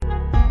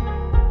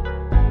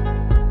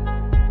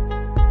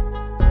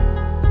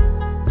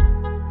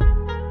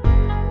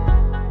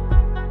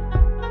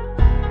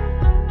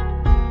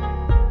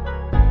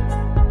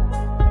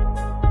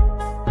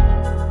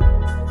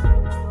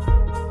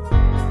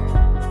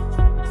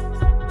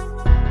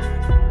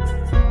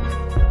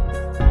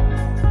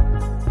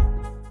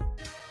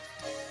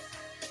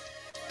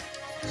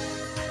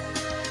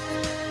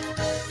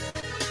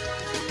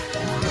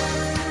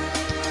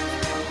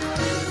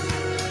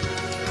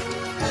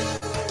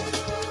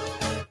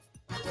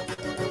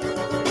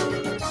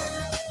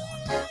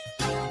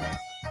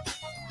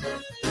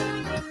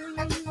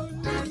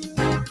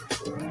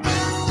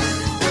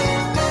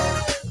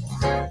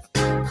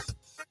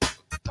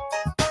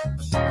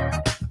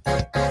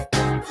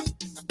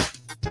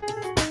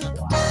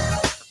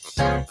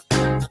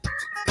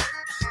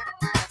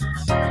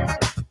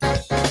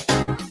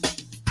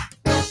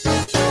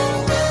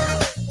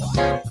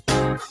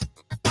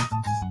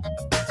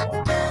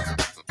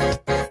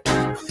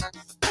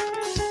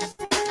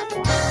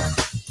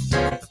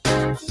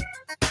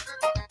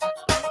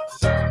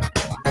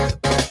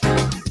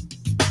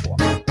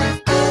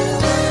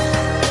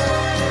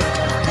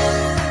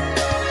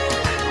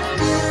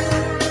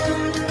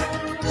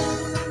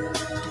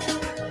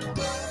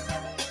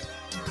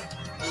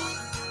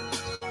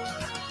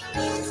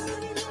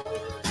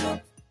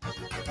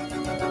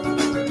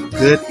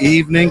Good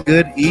evening,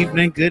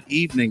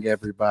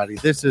 everybody.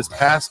 This is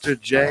Pastor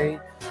Jay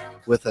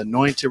with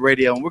Anointed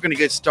Radio, and we're going to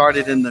get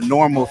started in the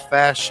normal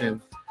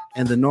fashion.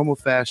 And the normal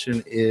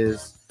fashion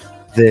is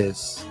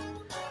this.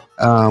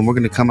 We're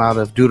going to come out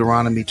of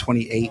Deuteronomy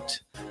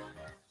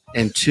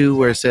 28:2,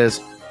 where it says,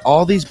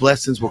 all these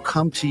blessings will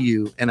come to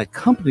you and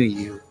accompany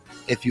you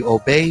if you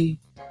obey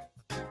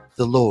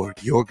the Lord,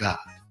 your God.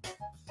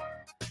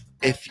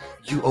 If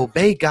you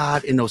obey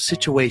God in those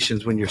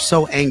situations when you're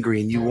so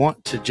angry and you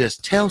want to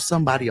just tell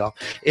somebody off,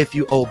 if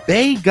you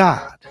obey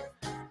God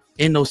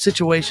in those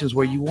situations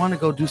where you want to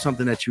go do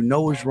something that you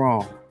know is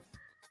wrong,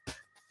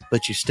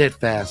 but you're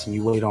steadfast and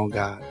you wait on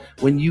God,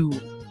 when you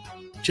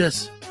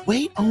just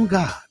wait on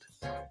God,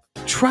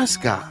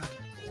 trust God,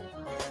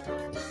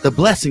 the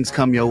blessings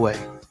come your way,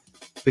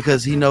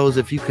 because he knows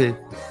if you could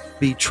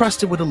be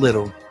trusted with a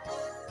little,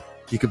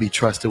 you could be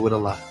trusted with a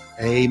lot.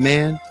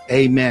 Amen.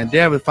 Amen.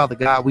 Dear Heavenly Father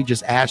God, we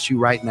just ask you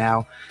right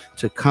now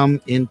to come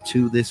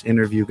into this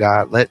interview,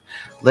 God. Let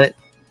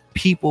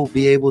people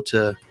be able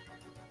to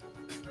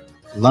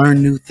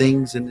learn new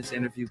things in this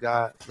interview,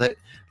 God. Let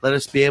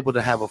us be able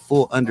to have a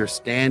full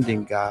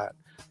understanding, God,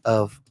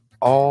 of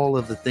all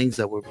of the things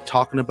that we're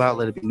talking about.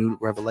 Let it be new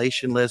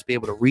revelation. Let us be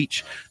able to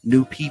reach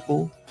new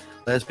people.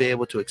 Let us be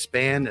able to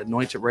expand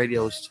Anointed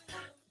Radio's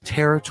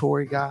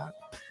territory, God.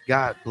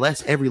 God,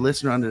 bless every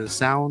listener under the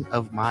sound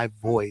of my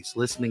voice,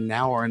 listening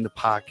now or in the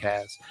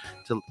podcast,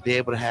 to be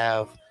able to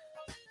have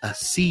a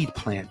seed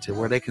planted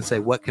where they can say,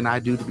 what can I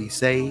do to be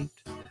saved?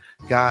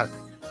 God,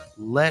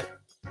 let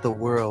the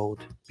world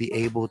be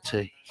able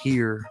to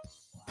hear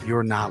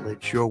your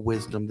knowledge, your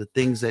wisdom, the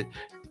things that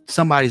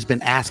somebody's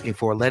been asking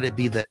for. Let it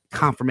be the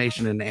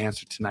confirmation and the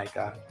answer tonight,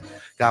 God.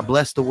 God,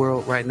 bless the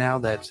world right now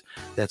that's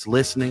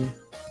listening.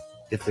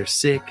 If they're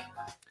sick,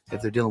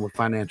 if they're dealing with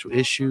financial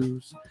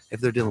issues, if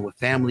they're dealing with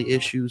family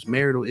issues,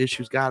 marital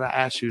issues, God, I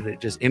ask you to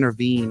just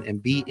intervene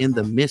and be in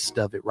the midst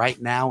of it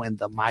right now in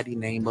the mighty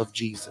name of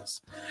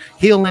Jesus.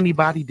 Heal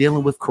anybody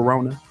dealing with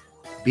corona,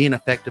 being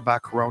affected by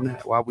corona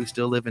while we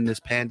still live in this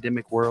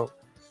pandemic world.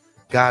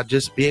 God,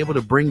 just be able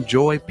to bring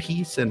joy,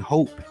 peace, and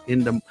hope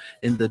in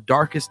the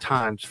darkest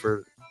times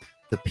for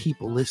the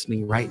people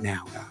listening right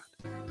now, God.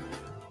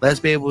 Let's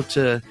be able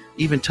to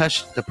even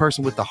touch the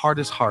person with the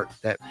hardest heart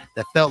that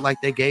felt like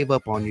they gave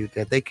up on you,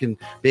 that they can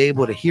be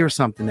able to hear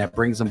something that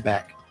brings them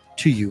back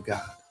to you,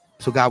 God.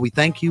 So, God, we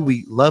thank you.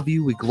 We love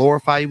you. We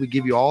glorify you. We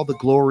give you all the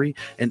glory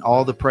and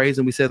all the praise.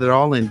 And we say that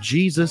all in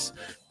Jesus'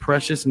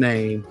 precious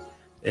name.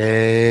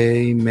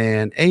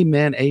 Amen.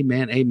 Amen.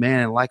 Amen. Amen.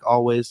 And like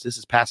always, this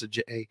is Pastor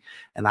Jay,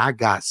 and I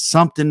got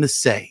something to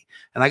say.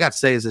 And I got to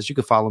say is this: you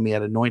can follow me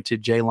at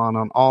Anointed Jaylon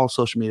on all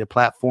social media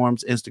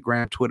platforms,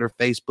 Instagram, Twitter,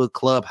 Facebook,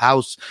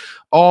 Clubhouse,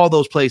 all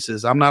those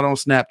places. I'm not on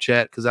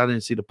Snapchat because I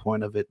didn't see the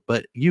point of it,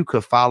 but you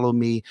could follow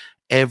me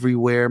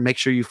everywhere. Make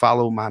sure you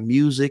follow my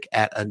music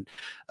at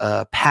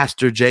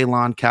Pastor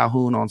Jaylon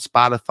Calhoun on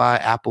Spotify,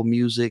 Apple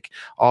Music,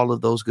 all of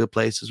those good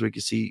places where you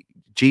can see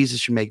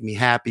Jesus, you make me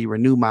happy,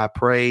 renew my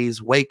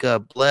praise, wake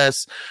up,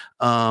 bless,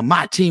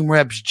 my team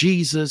reps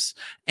Jesus,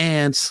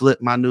 and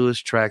slip my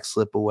newest track,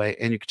 Slip Away.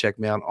 And you can check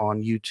me out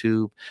on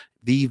YouTube,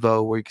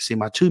 Vivo, where you can see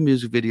my 2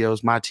 music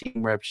videos, my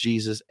team reps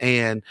Jesus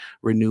and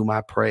renew my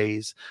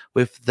praise.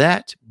 With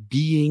that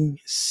being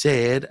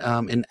said,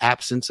 in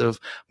absence of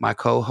my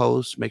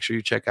co-host, make sure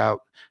you check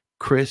out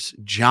Chris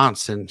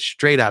Johnson,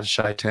 straight out of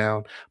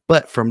Chi-Town,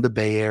 but from the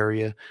Bay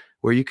Area,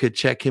 where you could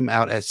check him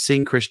out at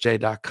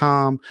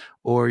singchrisj.com,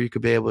 or you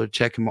could be able to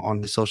check him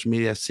on his social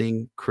media,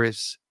 Sing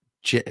Chris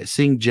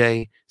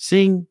J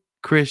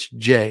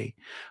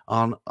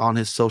on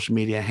his social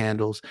media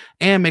handles.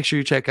 And make sure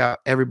you check out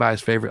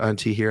everybody's favorite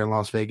auntie here in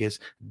Las Vegas,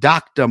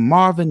 Dr.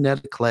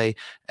 Marvinetta Clay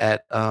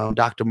at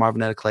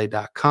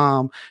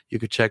drmarvinettaclay.com. You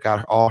could check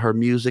out all her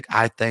music,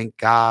 I Thank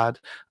God,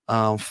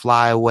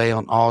 Fly Away,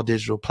 on all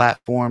digital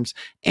platforms,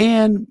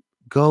 and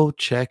go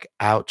check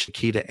out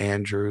Chiquita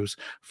Andrews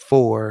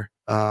for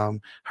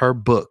her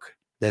book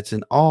that's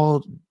in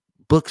all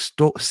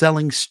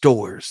selling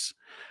stores.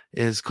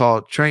 Is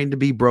called Trained to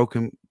Be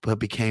Broken but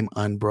Became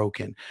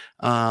Unbroken.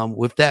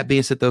 With that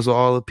being said, those are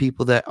all the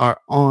people that are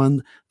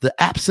on the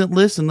absent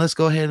list, and let's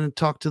go ahead and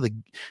talk to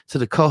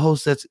the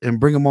co-hosts and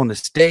bring them on the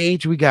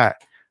stage. We got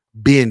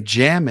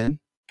Benjamin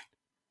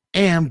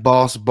and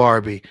Boss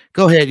Barbie.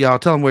 Go ahead, y'all.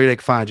 Tell them where they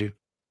can find you.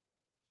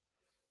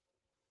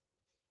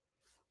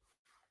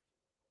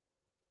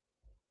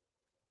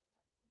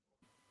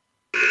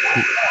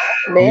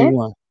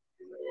 Man.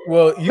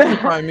 Well, you can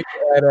find me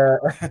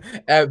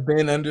at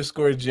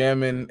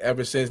Ben_Jammin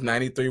ever since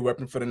 93,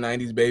 repping for the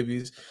 90s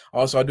babies.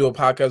 Also, I do a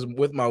podcast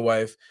with my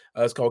wife.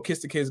 It's called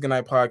Kiss the Kids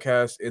Goodnight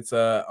Podcast. It's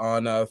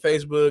on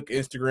Facebook,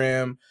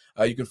 Instagram.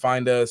 You can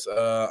find us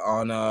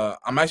on.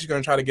 I'm actually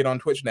going to try to get on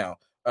Twitch now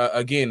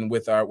again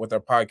with our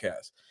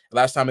podcast.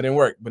 Last time it didn't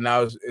work, but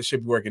now it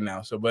should be working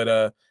now. So,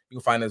 but you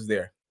can find us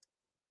there.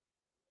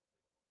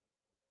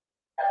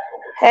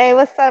 Hey,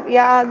 what's up,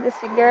 y'all? This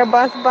is your girl,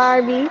 Boss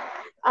Barbie.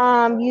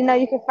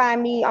 You can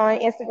find me on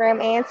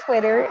Instagram and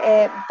Twitter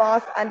at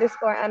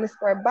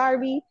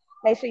boss__Barbie.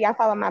 Make sure y'all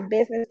follow my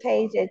business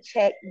page at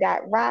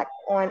check.rock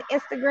on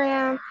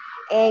Instagram.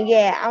 And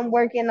yeah, I'm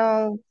working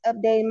on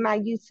updating my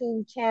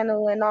YouTube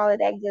channel and all of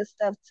that good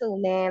stuff too,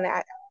 man.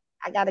 I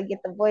gotta get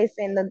the voice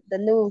and the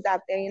news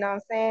out there, you know what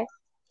I'm saying?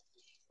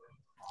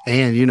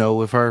 And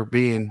with her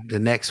being the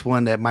next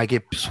one that might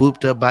get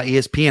swooped up by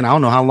ESPN, I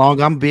don't know how long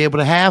I'm gonna be able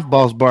to have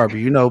Boss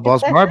Barbie.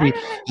 Boss Barbie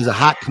is a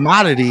hot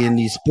commodity in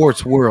these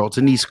sports worlds,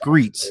 in these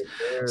streets.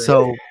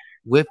 So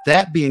with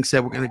that being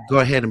said, we're gonna go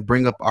ahead and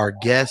bring up our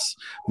guest,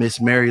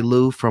 Miss Mary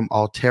Lou from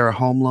Altera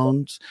Home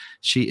Loans.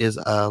 She is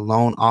a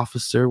loan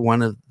officer,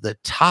 one of the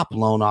top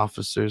loan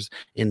officers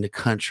in the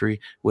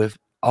country, with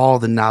all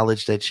the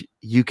knowledge that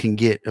you can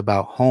get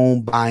about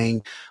home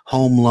buying,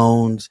 home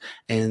loans.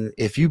 And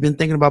if you've been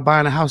thinking about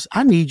buying a house,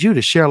 I need you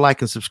to share,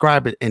 like, and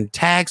subscribe it and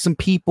tag some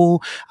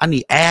people. I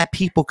need add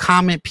people,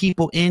 comment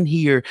people in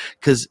here,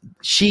 because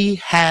she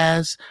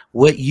has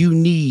what you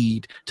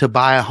need to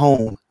buy a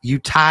home. You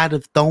tired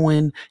of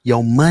throwing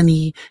your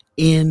money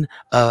in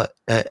a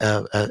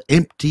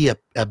empty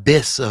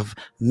abyss of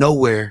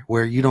nowhere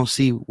where you don't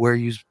see where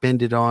you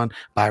spend it on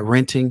by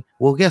renting?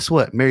 Well, guess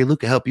what? Mary Lou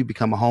can help you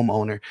become a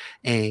homeowner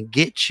and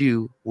get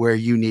you where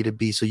you need to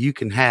be so you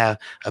can have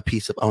a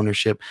piece of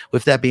ownership.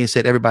 With that being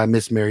said, everybody,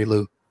 Miss Mary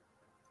Lou.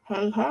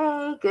 Hey,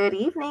 good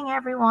evening,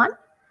 everyone.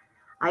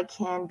 I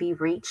can be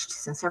reached,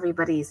 since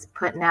everybody's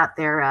putting out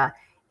their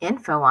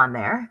info on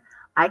there,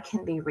 I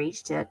can be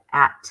reached at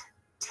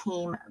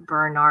Team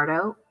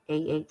Bernardo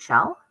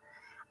AHL.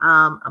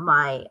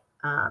 My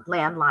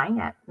landline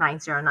at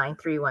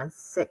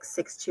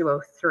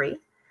 909-316-6203.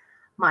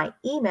 My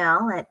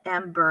email at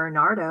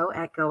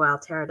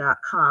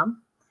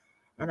mbernardo@goalterra.com.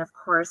 And of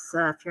course,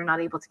 if you're not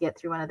able to get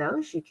through one of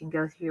those, you can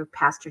go through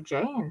Pastor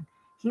Jay and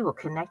he will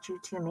connect you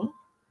to me.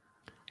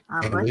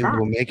 And we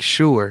will make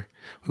sure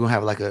we'll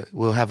have a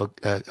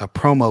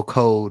promo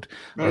code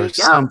or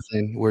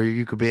something where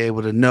you could be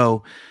able to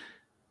know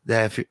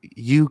that if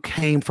you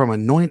came from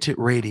Anointed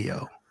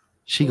Radio,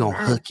 she gonna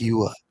hook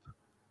you up.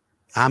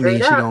 I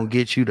mean, she gonna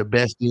get you the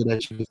best deal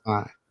that you can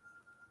find.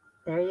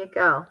 There you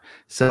go.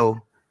 So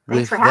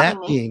with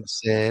that being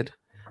said,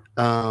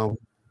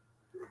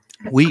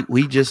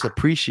 we just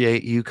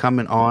appreciate you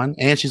coming on,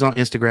 and she's on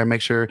Instagram.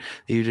 Make sure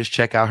you just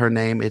check out her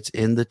name. It's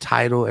in the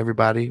title.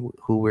 Everybody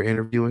who we're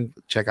interviewing,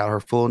 check out her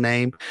full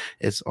name.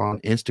 It's on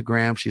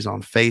Instagram. She's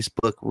on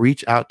Facebook.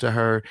 Reach out to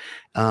her.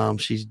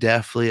 She's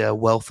definitely a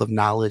wealth of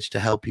knowledge to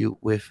help you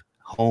with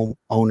home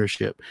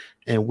ownership.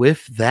 And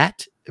with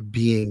that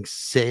being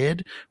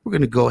said, we're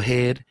going to go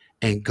ahead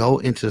and go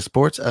into the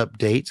sports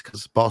updates,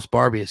 because Boss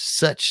Barbie is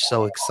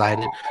so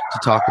excited to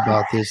talk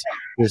about this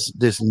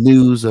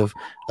news of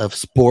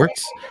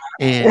sports.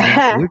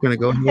 And we're going to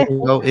go ahead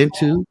and go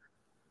into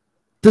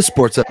the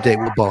sports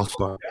update with Boss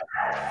Barbie.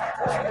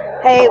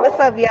 Hey, what's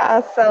up,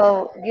 y'all?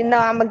 So,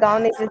 I'm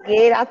going to just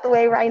get it out the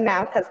way right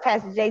now, because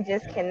Pastor J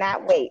just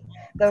cannot wait.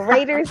 The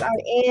Raiders are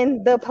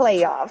in the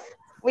playoffs.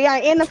 We are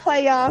in the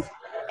playoffs,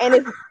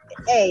 and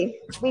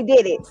we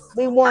did it.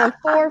 We won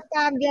 4 or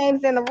 5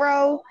 games in a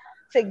row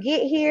to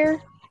get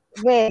here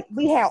when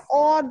we had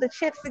all the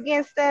chips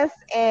against us,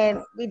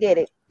 and we did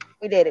it.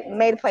 We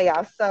made the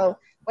playoffs. So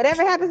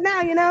whatever happens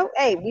now, we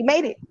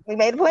made it. We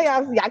made the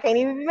playoffs. Y'all can't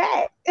even be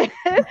mad.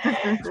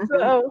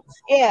 So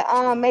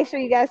yeah, make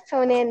sure you guys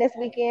tune in this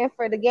weekend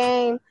for the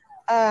game.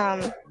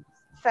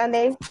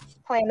 Sunday,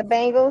 playing the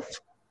Bengals.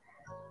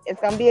 It's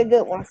gonna be a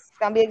good one.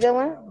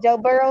 Joe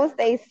Burrows,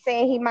 they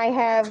saying he might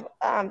have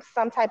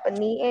some type of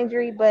knee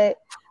injury, but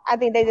I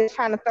think they're just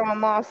trying to throw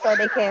him off so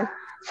they can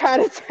try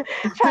to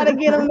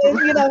get him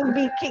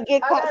to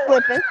get caught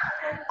slipping.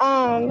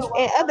 In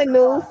other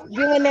news,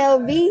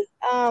 UNLV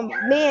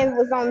men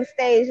was on the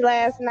stage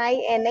last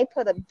night, and they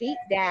put a beat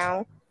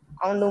down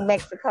on New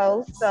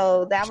Mexico,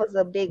 so that was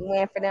a big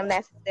win for them.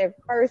 That's their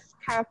first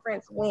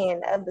conference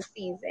win of the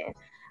season.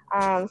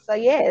 So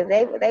yeah,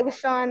 they were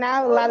showing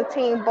out a lot of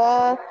team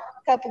ball. A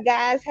couple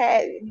guys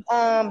had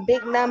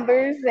big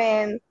numbers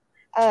and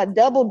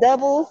double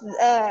doubles.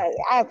 I'm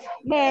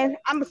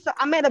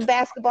at a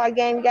basketball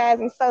game, guys.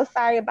 I'm so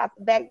sorry about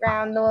the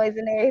background noise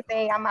and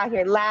everything. I'm out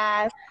here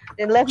live.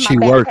 They left my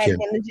backpack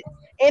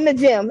in the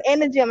gym.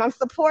 I'm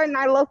supporting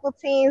our local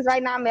teams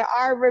right now. I'm at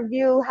our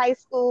Review High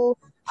School.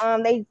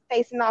 They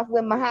facing off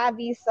with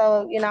Mojave,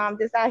 so I'm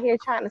just out here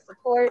trying to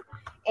support.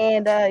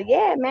 And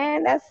yeah,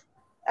 man, that's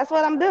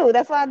what I'm doing.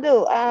 That's what I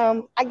do.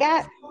 I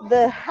got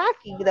the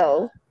hockey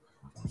though.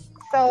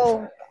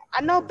 So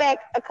I know back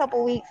a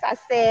couple weeks I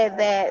said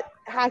that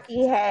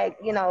hockey had,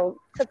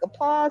 took a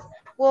pause.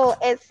 Well,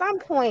 at some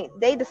point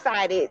they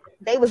decided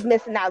they was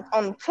missing out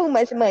on too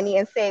much money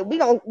and said we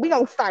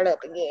gonna start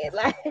up again.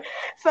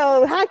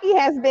 So hockey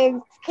has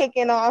been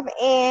kicking off,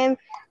 and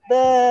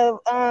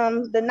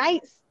the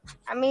Knights,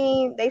 I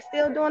mean, they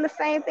still doing the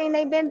same thing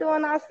they've been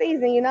doing all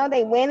season.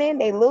 They winning,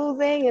 they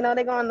losing.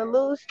 They go on the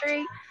lose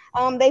streak.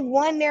 They've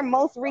won their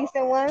most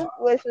recent one,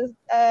 which was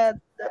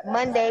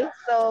Monday.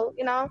 So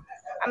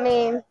I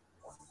mean,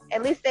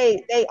 at least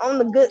they on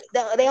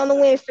the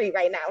win streak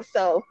right now.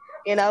 So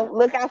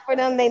look out for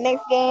them. Their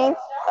next game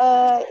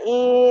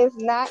is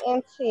not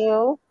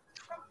until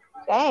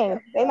Dang,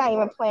 they're not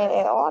even playing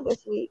at all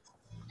this week.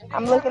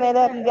 I'm looking it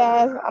up, you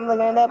guys. I'm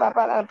looking it up. I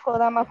brought it, pull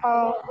it on my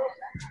phone.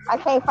 I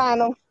can't find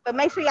them, but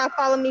make sure y'all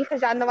follow me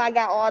because y'all know I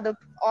got all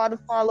the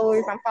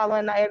followers. I'm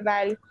following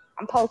everybody.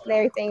 I'm posting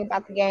everything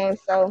about the game,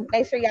 so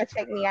make sure y'all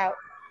check me out.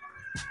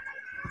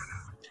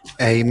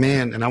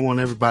 Amen. And I want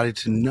everybody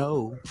to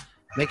know,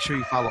 make sure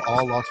you follow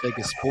all Las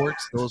Vegas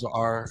sports. Those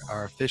are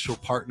our official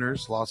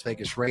partners: Las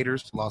Vegas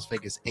Raiders, Las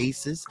Vegas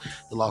Aces,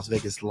 the Las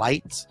Vegas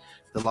Lights,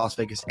 the Las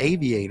Vegas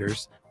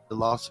Aviators, the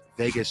Las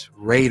Vegas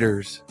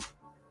Raiders.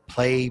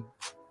 Play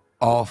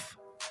off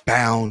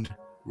bound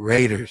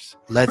Raiders.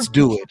 Let's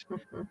do it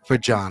for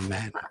John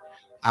Madden.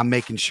 I'm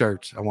making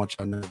shirts. I want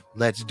y'all to know.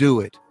 Let's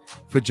do it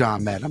for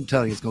John Madden. I'm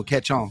telling you, it's going to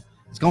catch on.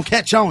 It's going to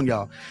catch on,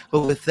 y'all.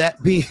 But with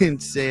that being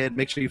said,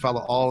 make sure you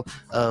follow all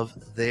of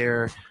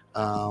their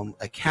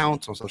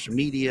accounts on social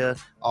media,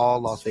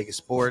 all Las Vegas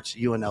sports,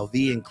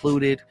 UNLV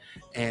included.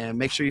 And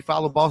make sure you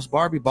follow Boss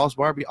Barbie. Boss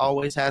Barbie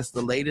always has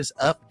the latest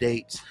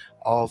updates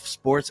of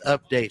sports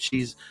updates.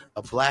 She's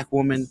a Black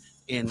woman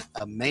in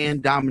a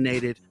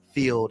man-dominated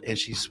field, and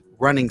she's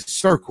running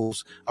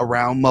circles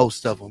around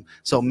most of them.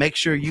 So make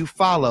sure you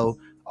follow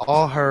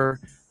all her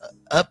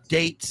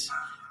updates,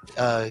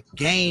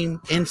 game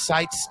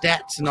insights,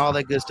 stats, and all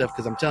that good stuff,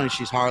 because I'm telling you,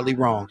 she's hardly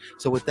wrong.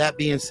 So with that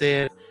being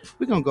said,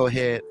 we're going to go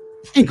ahead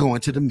and go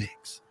into the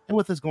mix. And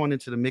with us going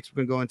into the mix,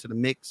 we're going to go into the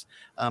mix.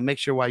 Make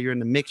sure while you're in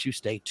the mix, you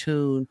stay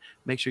tuned.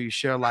 Make sure you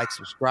share, like,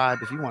 subscribe.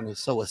 If you want to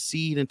sow a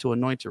seed into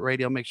Anointed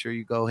Radio, make sure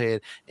you go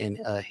ahead and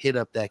hit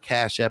up that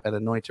Cash App at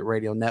Anointed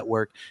Radio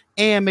Network.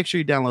 And make sure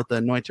you download the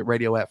Anointed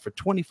Radio app for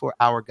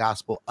 24-hour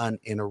gospel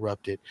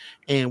uninterrupted.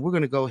 And we're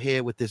going to go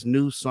ahead with this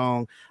new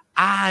song.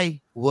 I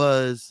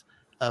was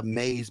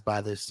amazed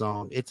by this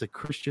song. It's a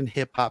Christian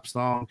hip-hop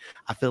song.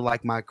 I feel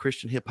like my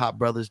Christian hip-hop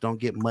brothers don't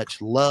get much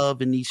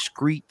love in these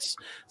streets,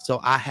 so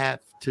I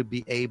have to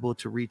be able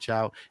to reach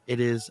out.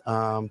 It is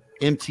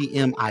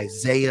MTM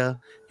Isaiah,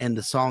 and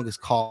the song is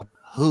called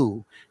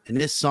Who. And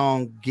this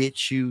song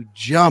gets you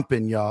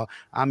jumping, y'all.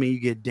 I mean, you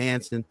get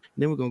dancing. And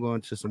then we're going to go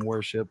into some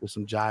worship with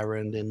some gyra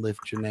and then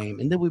lift your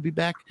name. And then we'll be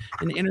back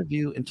in the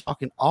interview and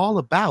talking all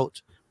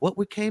about what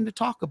we came to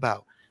talk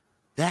about.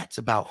 That's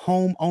about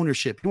home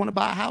ownership. You want to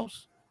buy a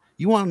house?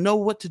 You want to know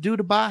what to do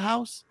to buy a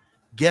house?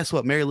 Guess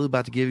what? Mary Lou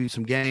about to give you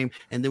some game,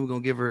 and then we're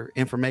going to give her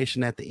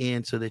information at the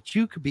end so that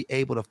you could be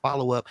able to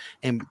follow up.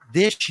 And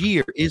this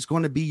year is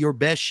going to be your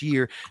best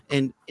year.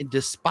 And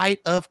despite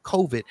of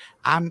COVID,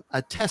 I'm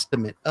a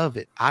testament of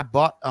it. I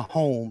bought a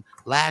home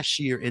last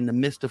year in the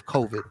midst of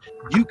COVID.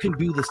 You can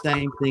do the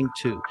same thing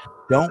too.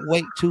 Don't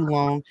wait too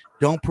long.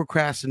 Don't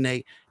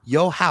procrastinate.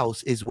 Your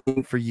house is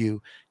waiting for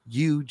you.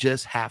 You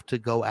just have to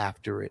go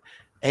after it.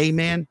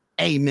 Amen.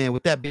 Amen.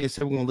 With that being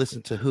said, we're going to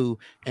listen to Who,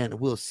 and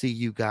we'll see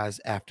you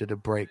guys after the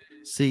break.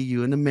 See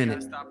you in a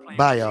minute.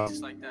 Bye, y'all.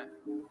 Jesus like that.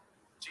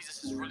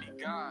 Jesus is really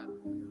God.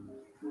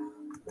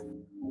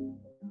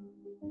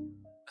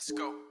 Let's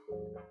go.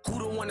 Who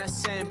the one that's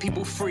setting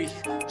people free?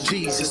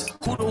 Jesus.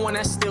 Who the one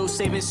that's still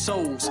saving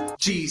souls?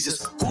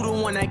 Jesus. Who the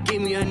one that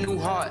gave me a new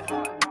heart?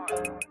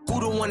 Who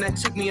the one that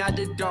took me out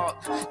the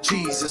dark?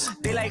 Jesus.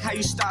 They like how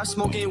you stopped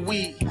smoking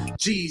weed.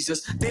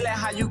 Jesus. They like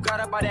how you got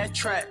up out that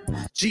trap.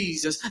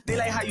 Jesus. They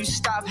like how you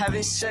stopped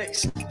having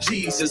sex.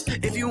 Jesus.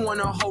 If you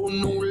want a whole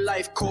new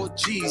life called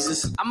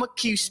Jesus, I'ma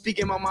keep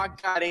speaking about my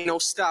God, ain't no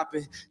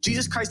stopping.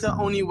 Jesus Christ the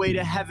only way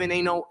to heaven,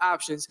 ain't no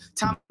options.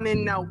 Time in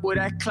and out with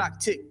that clock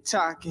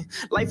tick-tocking.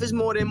 Life is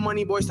more than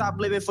money, boy, stop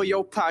living for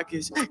your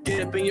pockets.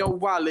 Get up in your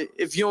wallet.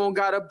 If you don't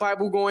got a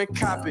Bible, go and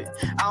cop it.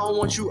 I don't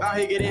want you out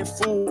here getting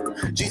fooled.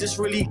 Jesus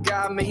really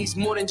God, man, he's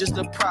more than just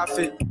a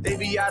prophet. They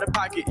be out of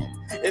pocket.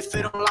 If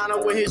it don't line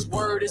up with his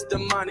word, it's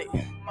demonic.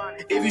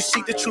 If you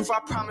seek the truth, I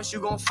promise you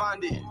gon'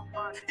 find it.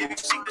 If you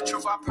seek the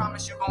truth, I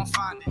promise you gon'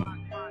 find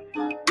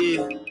it.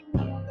 Yeah,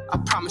 I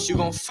promise you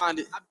gon' find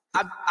it.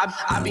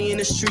 I be in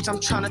the streets, I'm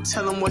tryna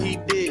tell him what he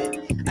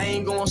did. I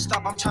ain't gonna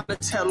stop, I'm tryna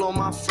tell all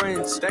my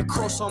friends. That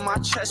cross on my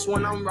chest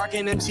when I'm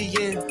rocking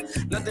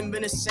MTN. Nothing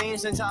been the same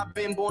since I've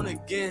been born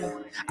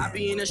again. I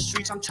be in the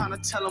streets, I'm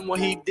tryna tell him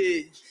what he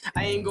did.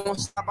 I ain't gonna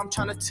stop, I'm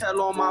tryna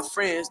tell all my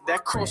friends.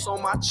 That cross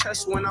on my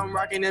chest when I'm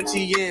rocking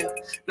MTN.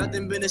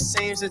 Nothing been the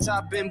same since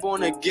I've been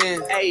born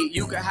again. Hey,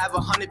 you can have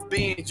 100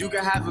 bands, you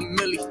can have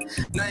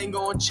 1,000,000. Nothing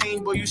gonna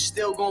change, but you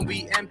still gonna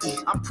be empty.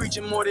 I'm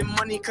preaching more than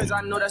money, cause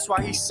I know that's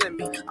why he sent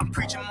me. I'm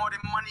preaching more than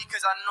money,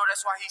 cause I know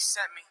that's why he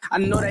sent me. I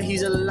know that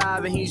he's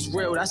alive and he's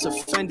real, that's a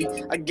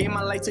Fendi. I gave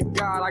my life to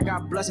God, I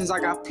got blessings, I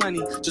got plenty.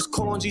 Just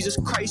call on Jesus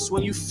Christ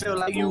when you feel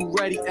like you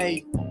ready,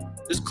 ayy.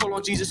 Just call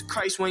on Jesus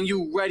Christ when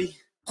you ready.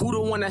 Who the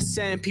one that's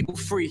setting people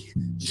free?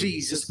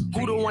 Jesus.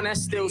 Who the one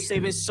that's still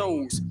saving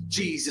souls?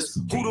 Jesus.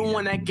 Who the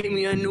one that gave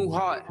me a new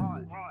heart?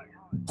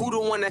 Who the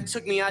one that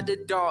took me out the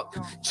dark?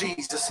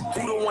 Jesus.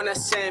 Who the one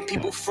that's setting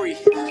people free?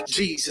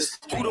 Jesus.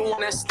 Who the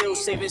one that's still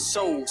saving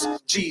souls?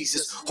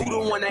 Jesus. Who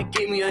the one that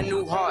gave me a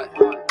new heart?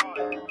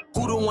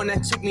 Who the one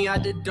that took me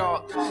out the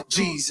dark?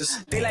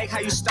 Jesus. They like how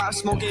you stopped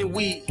smoking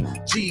weed.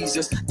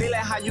 Jesus. They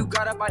like how you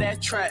got up out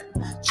that trap.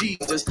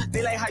 Jesus.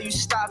 They like how you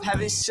stopped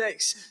having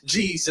sex.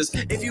 Jesus.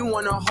 If you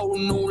want a whole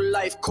new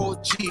life, call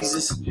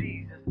Jesus.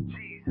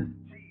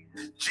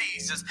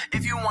 Jesus.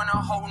 If you want a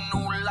whole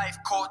new life,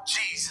 call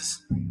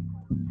Jesus.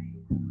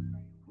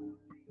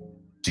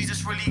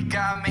 Jesus really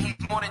got me.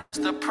 He's more than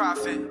just a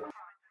prophet.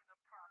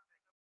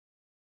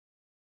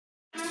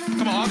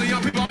 Come on, all the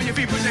young people on your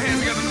feet, put your hands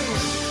together.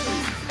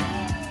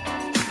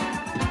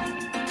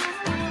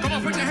 Come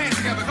on, put your hands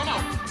together, come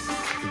on.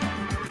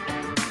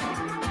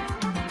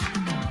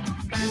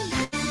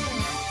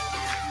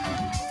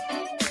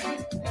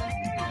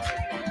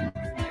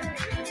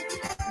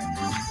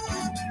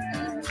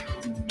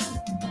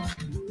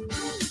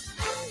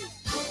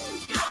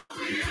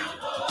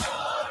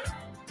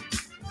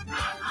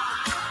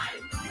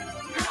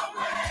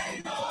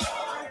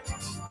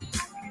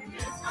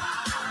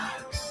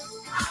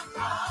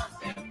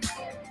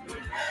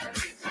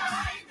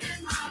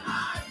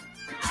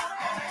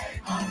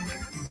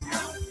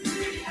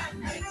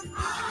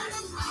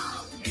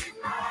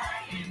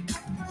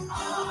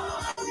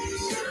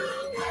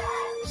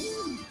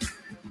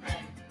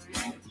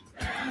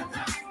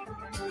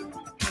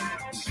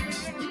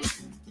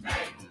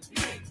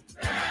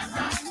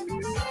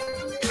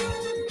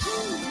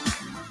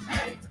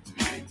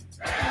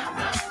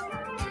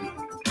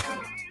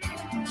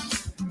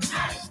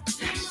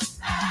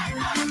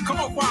 Come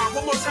on, choir,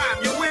 one more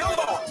time. Your will,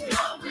 Lord.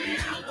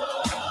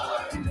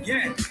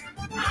 Yeah.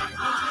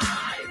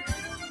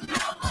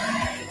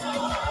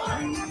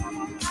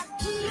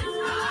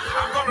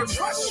 I'm gonna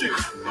trust you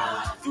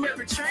through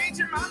every change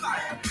in my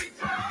life.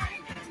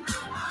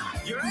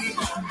 You're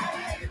able.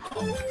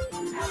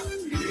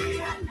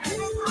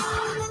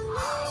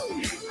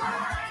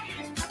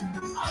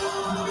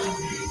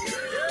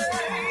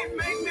 Yeah,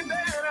 make me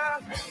better.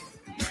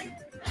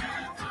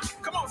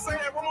 Come on, say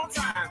that one more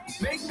time.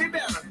 Make me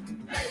better.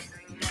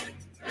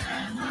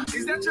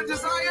 Is that your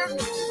desire?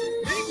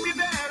 Make me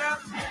better.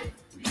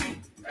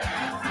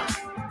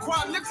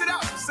 Choir, lift it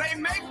up. Say,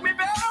 make me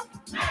better.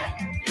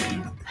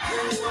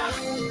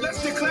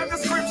 Let's declare the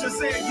scripture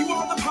saying, you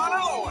are the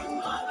potter, Lord.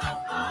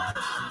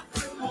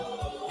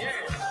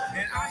 Yeah,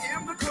 and I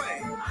am the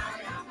clay.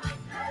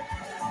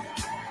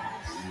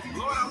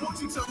 Lord, I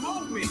want you to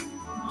mold me.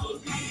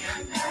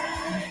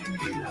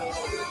 And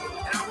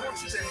I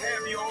want you to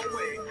have your own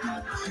way.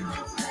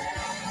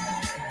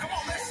 Come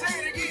on, let's say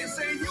it again.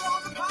 Say, you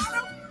are the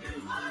potter.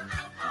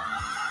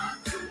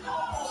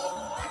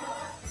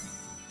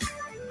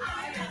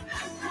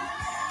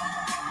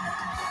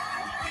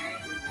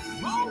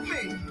 Mold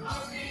me.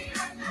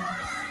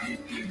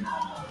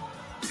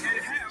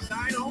 And have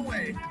thine own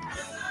way.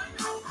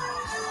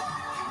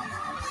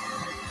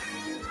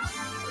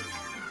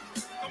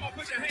 Come on,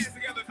 put your hands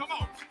together. Come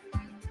on.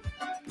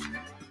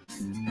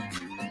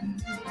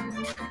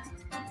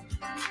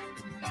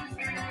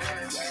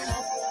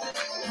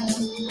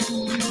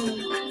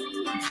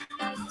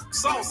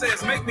 Song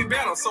says, make me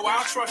better, so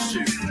I'll trust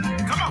you.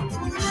 Come on.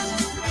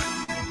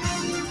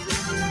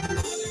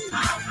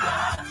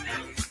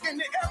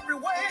 In every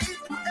way,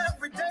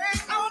 every day,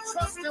 I'll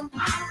trust him.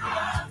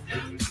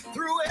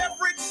 Through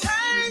every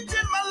change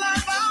in my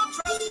life, I'll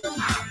trust him.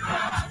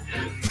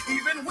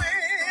 Even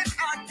when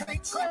I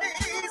can't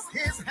trace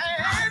his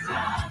hand,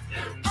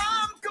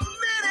 I'm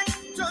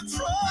committed to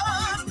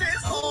trust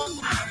his heart.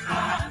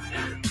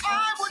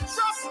 I would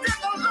trust in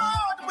the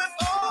Lord with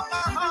all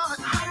my heart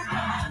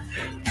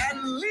and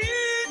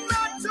lean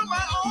not to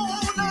my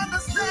own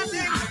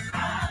understanding,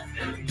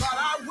 but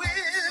I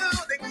will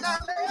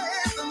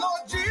acknowledge the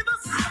Lord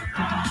Jesus,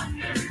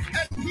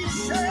 and he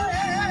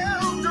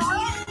shall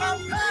direct my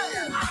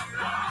path.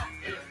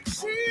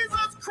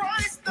 Jesus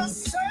Christ the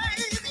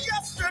same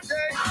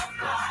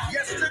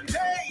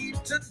yesterday,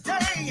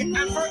 today,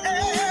 and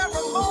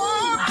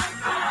forevermore.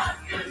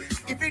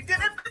 If he did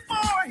it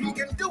before, he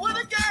can do it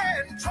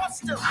again.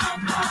 Trust him.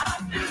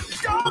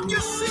 Don't you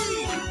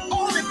see?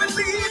 Only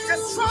believe,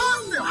 just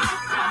trust him.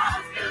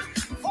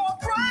 For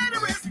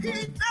greater is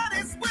he that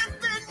is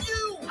within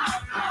you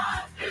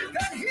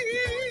than he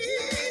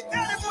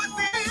that is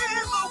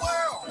within the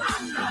world.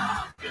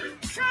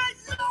 Can't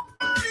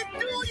nobody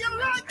do you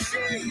like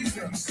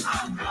Jesus.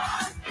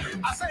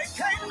 I say,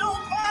 can't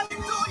nobody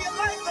do you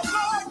like the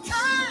Lord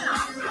can.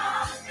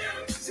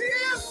 He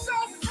is so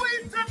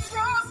sweet to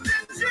trust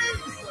in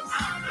Jesus.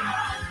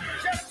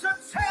 Just to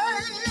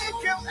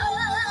take him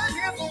at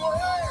his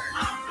word.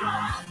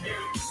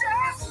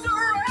 Just to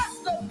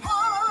rest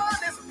upon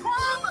his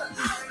promise.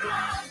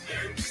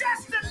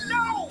 Just to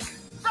know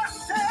thus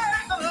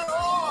said the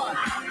Lord.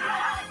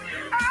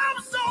 I'm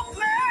so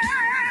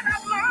glad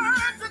I've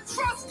learned to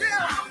trust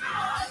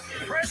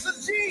him. Precious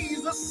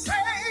Jesus,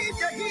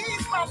 Savior,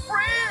 he's my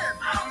friend.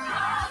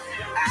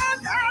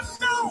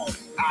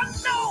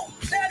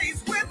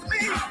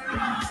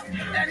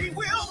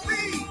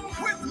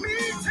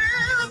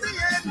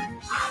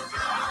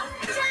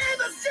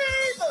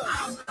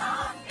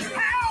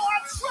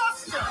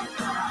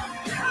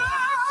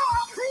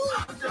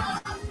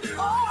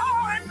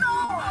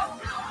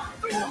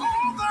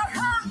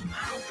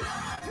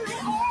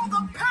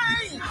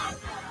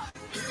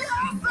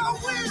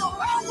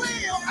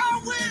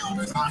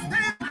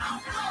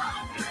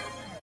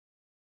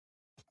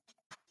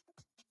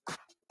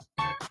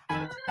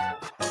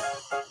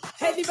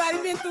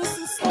 been through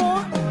some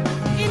storm?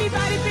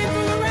 Anybody been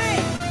through the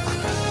rain?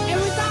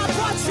 And when God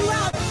brought you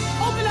out,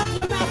 open up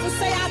your mouth and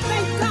say, I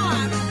thank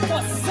God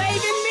for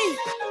saving me.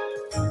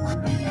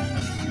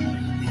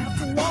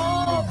 After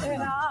all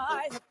that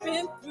I have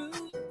been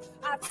through,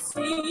 I've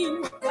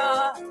seen what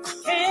God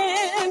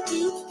can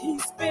do.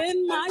 He's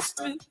been my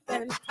strength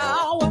and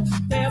power.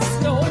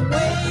 There's no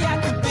way I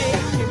can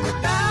make it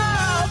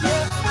without you.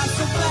 I'm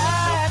so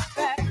glad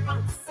that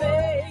I'm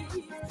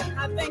saved.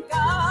 I thank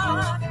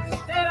God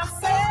that I'm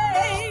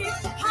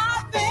saved.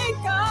 I thank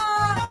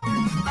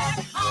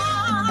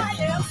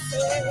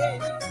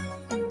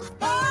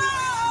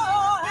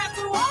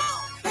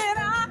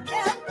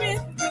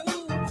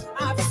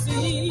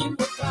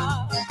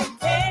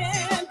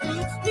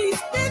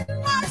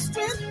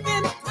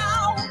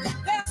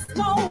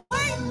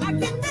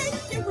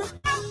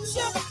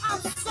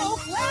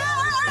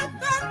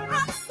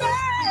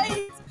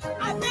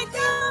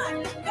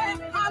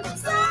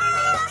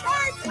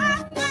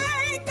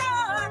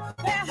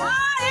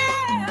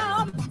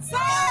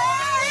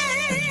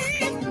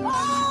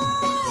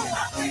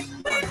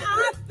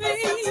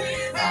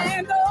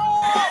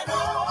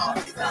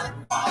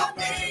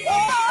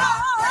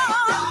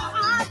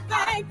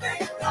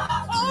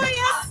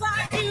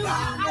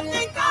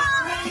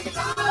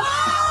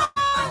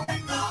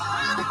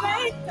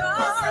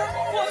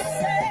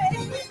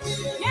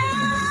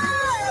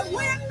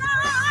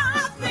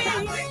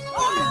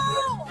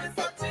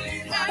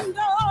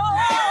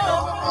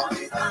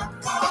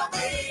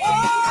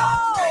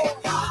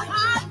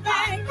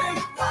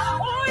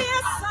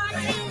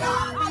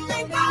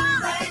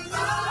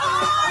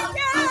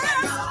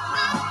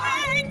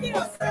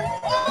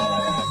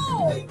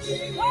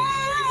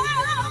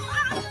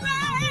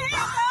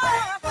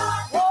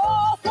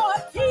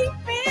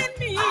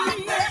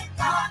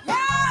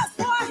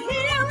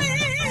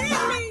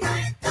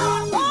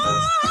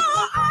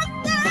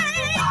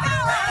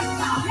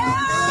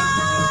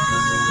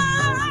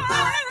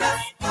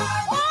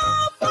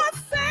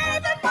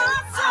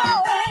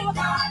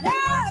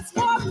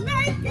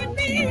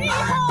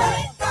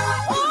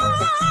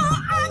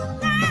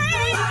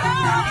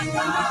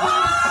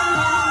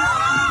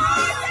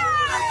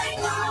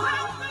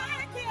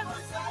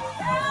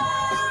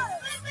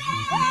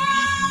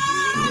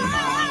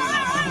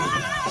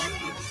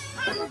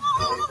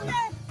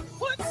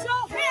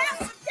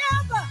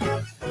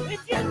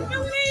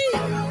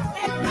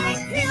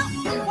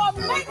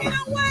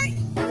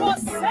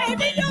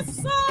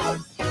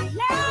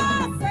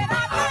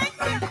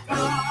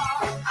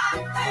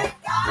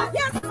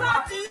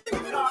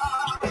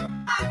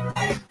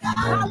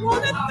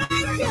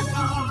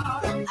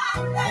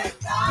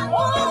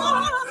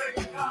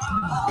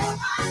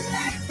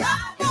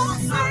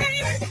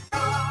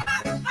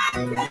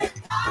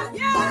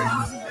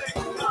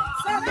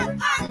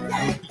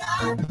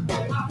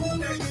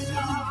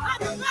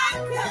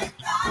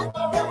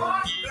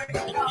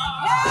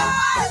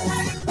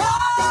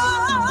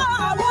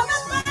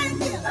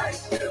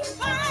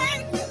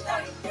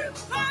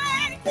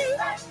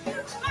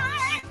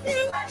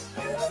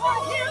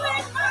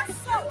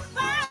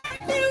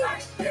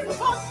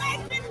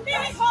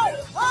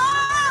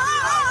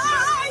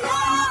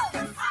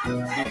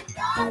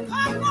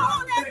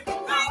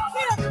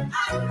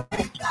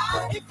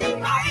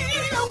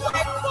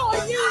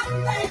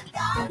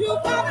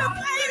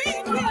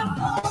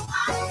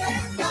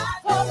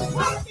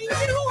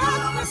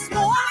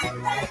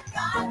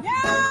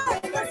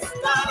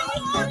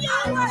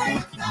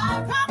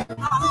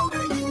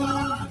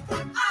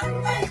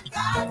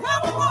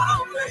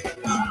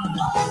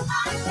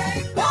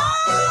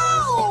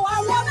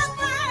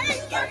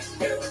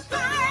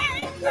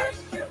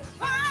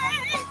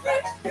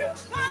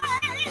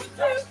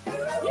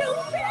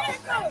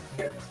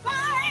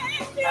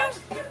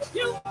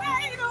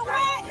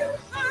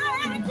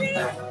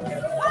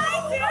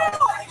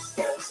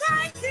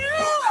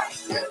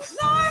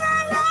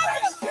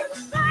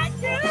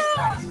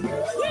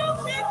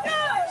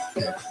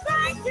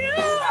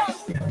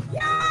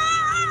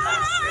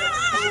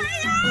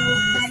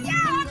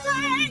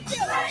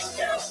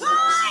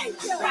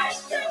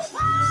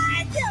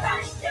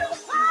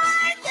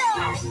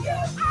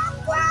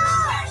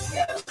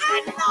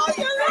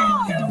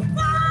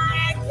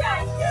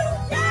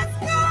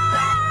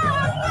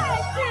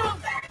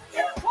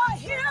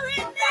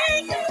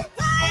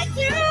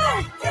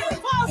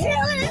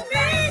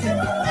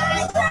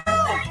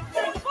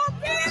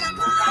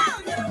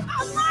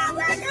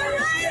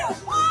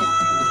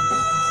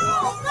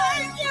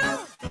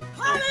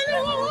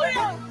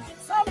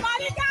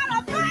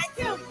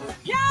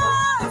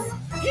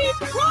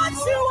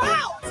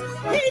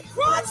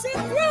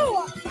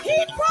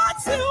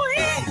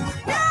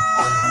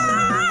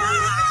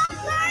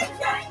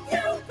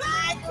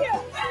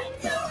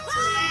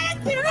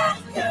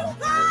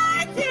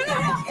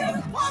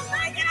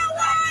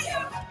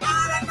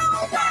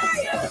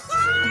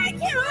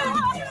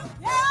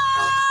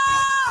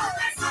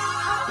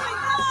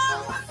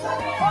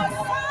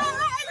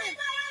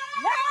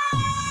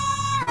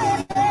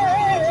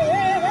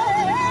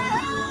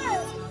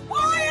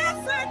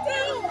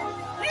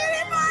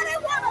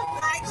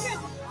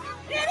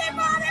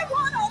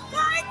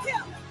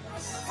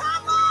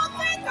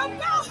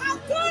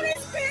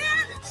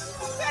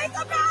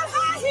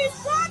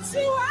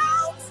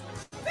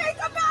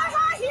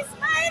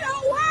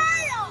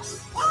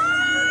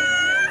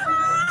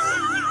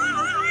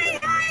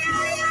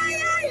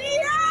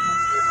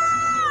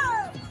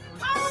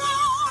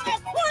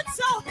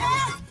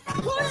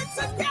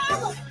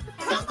together.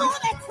 Come on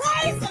and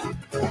praise him.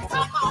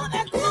 Come on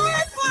and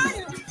glorify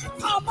him.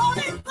 Come on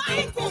and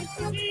thank him.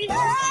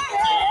 Yeah.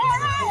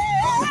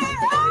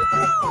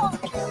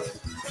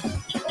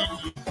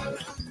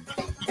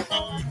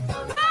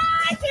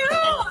 Thank you.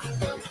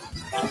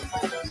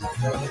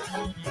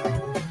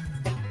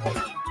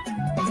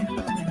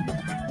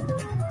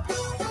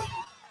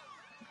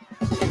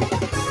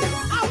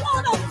 I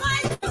want to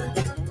thank him.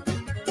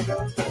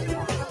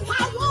 I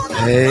want to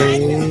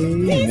thank him.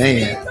 He's been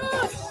Amen.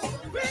 good.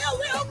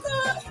 Real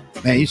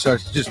good. Man, you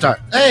just start.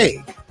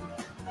 Hey,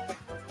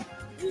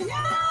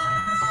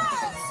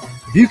 Yes.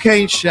 if you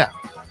can't shout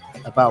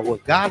about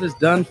what God has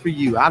done for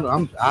you,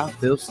 I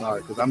feel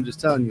sorry, because I'm just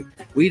telling you,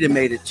 we done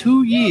made it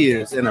 2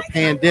 years in a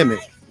pandemic,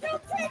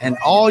 and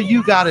all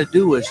you got to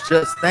do is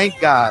just thank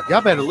God.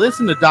 Y'all better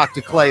listen to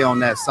Dr. Clay on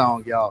that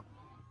song, y'all.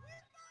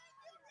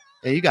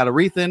 And you got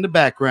Aretha in the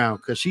background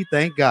because she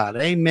thank God.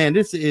 Amen.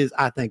 This is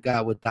I Thank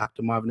God with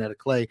Dr. Marvinetta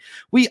Clay.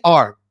 We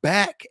are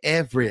back,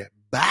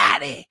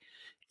 everybody.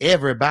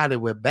 Everybody,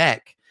 we're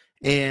back.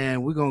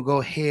 And we're going to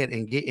go ahead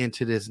and get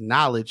into this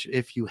knowledge.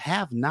 If you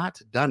have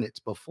not done it,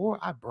 before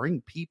I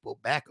bring people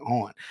back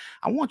on,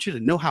 I want you to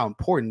know how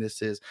important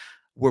this is.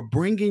 We're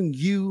bringing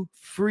you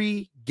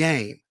free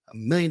game,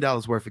 $1 million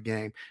worth of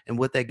game. And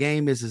what that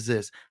game is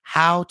this: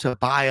 how to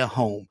buy a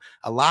home.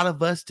 A lot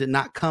of us did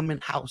not come in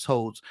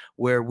households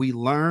where we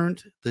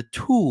learned the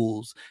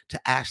tools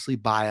to actually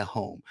buy a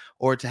home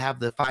or to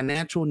have the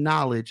financial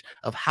knowledge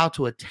of how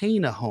to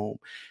attain a home.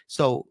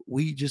 So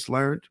we just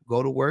learned,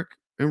 go to work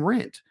and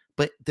rent.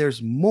 But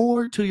there's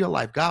more to your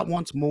life. God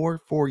wants more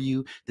for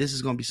you. This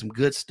is going to be some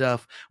good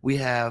stuff. We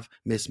have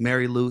Miss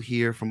Mary Lou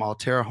here from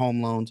Altera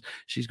Home Loans.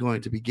 She's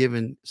going to be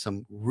giving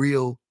some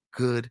real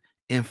good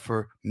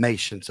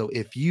information. So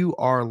if you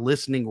are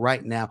listening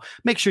right now,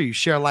 make sure you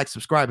share, like,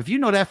 subscribe. If you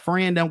know that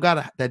friend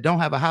that don't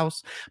have a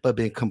house but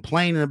been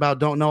complaining about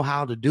don't know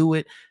how to do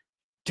it,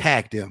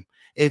 tag them.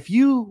 If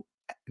you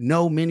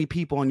know many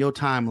people on your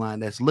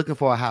timeline that's looking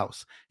for a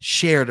house,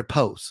 share the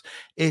post.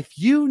 If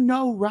you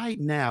know right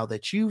now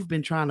that you've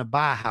been trying to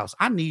buy a house,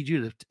 I need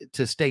you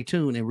to stay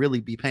tuned and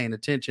really be paying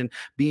attention,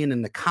 being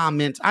in the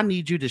comments. I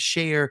need you to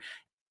share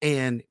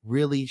and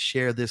really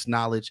share this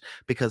knowledge,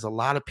 because a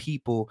lot of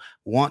people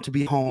want to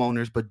be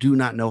homeowners but do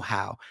not know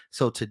how.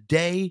 So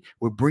today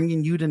we're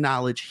bringing you the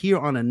knowledge here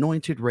on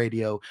Anointed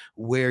Radio,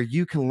 where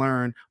you can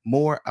learn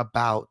more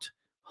about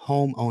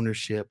home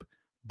ownership,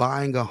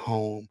 buying a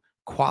home,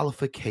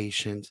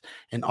 qualifications,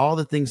 and all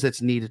the things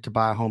that's needed to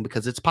buy a home,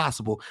 because it's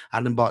possible. I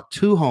done bought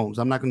 2 homes.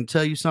 I'm not going to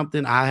tell you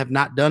something I have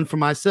not done for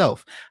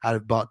myself.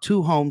 I've bought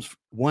 2 homes,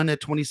 one at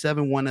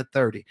 27, one at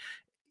 30.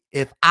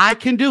 If I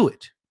can do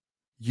it,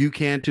 you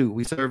can too.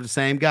 We serve the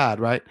same God,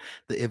 right?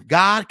 If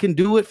God can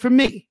do it for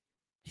me,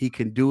 he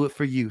can do it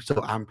for you.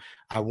 So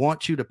I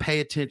want you to pay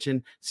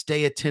attention,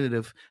 stay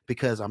attentive,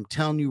 because I'm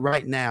telling you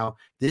right now,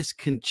 this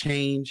can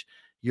change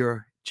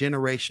your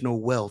generational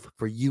wealth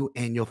for you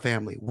and your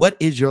family. What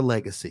is your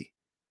legacy?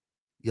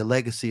 Your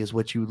legacy is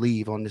what you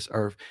leave on this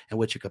earth and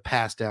what you could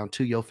pass down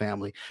to your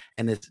family.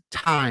 And it's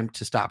time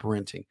to stop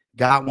renting.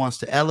 God wants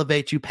to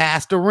elevate you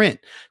past the rent,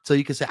 so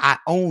you can say, I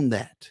own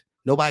that.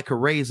 Nobody could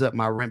raise up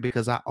my rent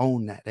because I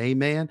own that.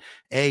 Amen.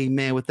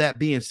 Amen. With that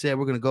being said,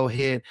 we're going to go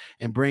ahead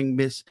and bring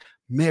Miss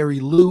Mary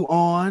Lou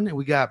on. And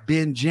we got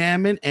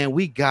Benjamin, and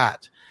we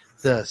got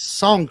the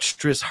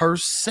songstress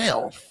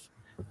herself,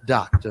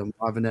 Dr.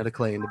 Marvinetta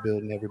Clay, in the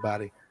building,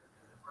 everybody.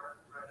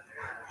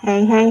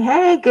 Hey, hey,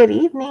 hey, good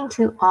evening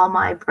to all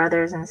my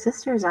brothers and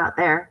sisters out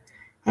there.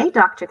 Hey,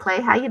 Dr. Clay,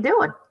 how you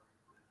doing?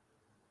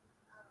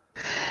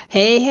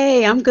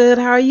 Hey, I'm good.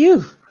 How are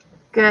you?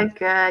 Good.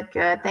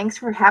 Thanks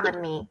for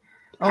having me,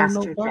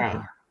 Pastor Jay.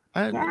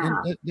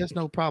 There's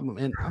no problem.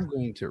 And I'm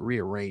going to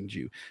rearrange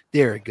you.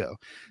 There we go.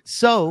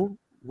 So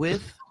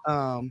with,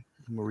 I'm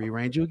going to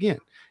rearrange you again.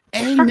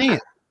 Amen.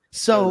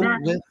 So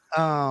Amen.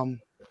 with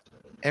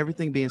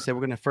everything being said, we're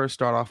going to first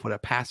start off with a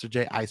Pastor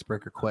J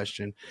icebreaker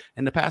question.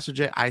 And the Pastor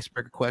J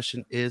icebreaker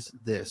question is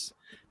this: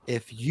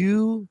 if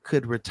you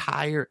could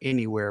retire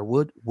anywhere,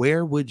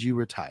 where would you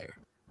retire?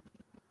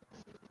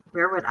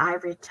 Where would I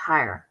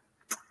retire?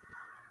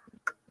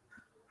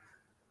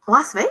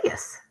 Las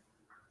Vegas.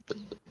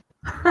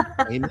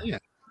 Amen.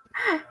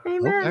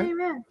 Amen. Okay.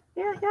 Amen.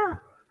 Yeah.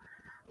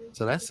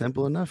 So that's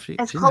simple enough.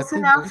 It's close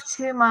enough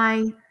to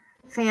my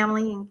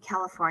family in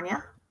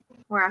California,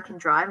 where I can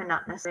drive and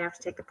not necessarily have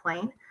to take the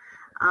plane.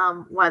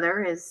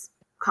 Weather is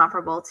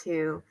comparable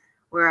to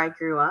where I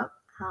grew up.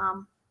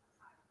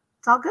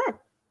 It's all good.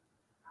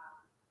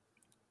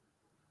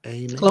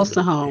 Amen. Close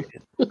to home.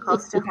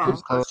 Close to home.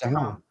 Close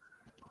to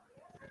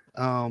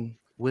home.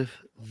 With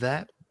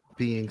that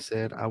being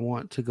said, I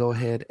want to go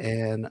ahead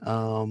and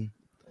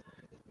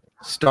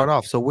start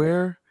off. So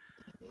where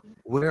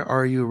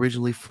are you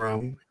originally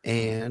from,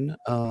 and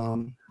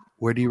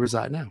where do you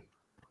reside now?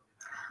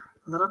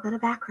 A little bit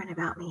of background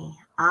about me.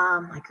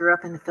 I grew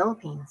up in the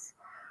Philippines.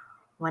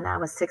 When I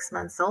was 6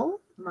 months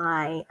old,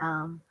 my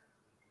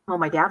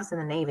dad was in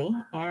the Navy,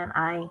 and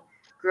I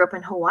grew up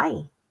in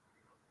Hawaii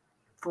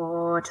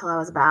till I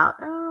was about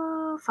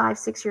 5,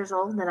 6 years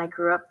old. And then I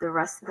grew up the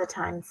rest of the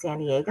time in San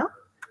Diego.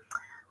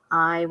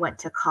 I went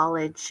to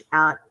college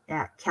out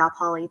at Cal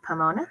Poly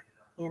Pomona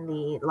in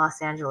the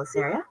Los Angeles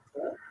area.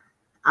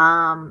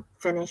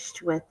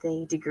 Finished with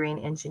a degree in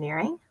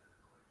engineering.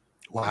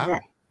 Wow.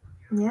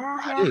 Yeah.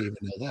 I didn't even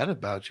know that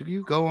about you.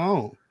 You go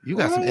on. You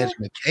got some Yeah.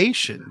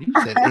 education. You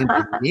said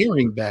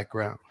engineering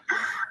background.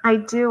 I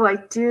do.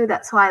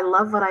 That's why I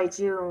love what I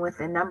do, and with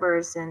the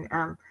numbers and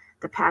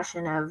the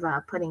passion of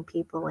putting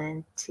people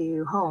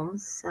into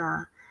homes,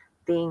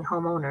 being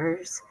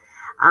homeowners.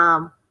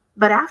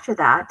 But after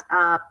that,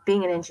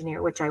 being an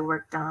engineer, which I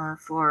worked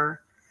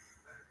for,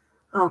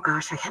 oh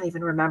gosh, I can't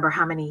even remember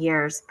how many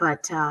years,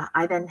 but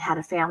I then had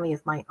a family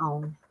of my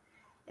own.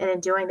 And in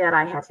doing that,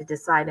 I had to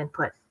decide and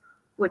put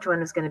which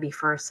one was going to be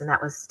first, and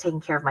that was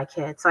taking care of my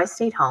kids. So I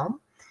stayed home,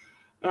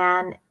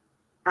 and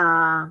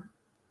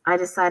I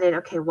decided,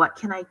 okay, what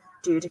can I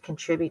do to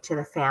contribute to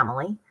the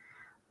family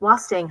while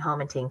staying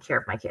home and taking care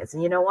of my kids?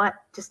 And you know what?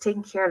 Just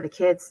taking care of the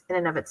kids in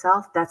and of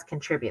itself, that's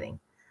contributing.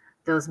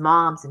 Those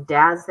moms and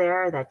dads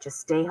there that just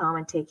stay home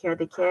and take care of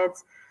the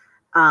kids,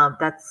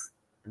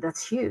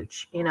 that's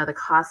huge. You know, the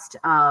cost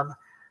of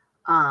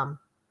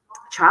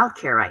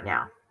childcare right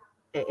now,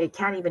 it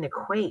can't even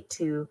equate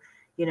to,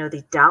 you know,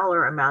 the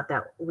dollar amount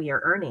that we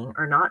are earning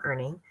or not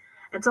earning.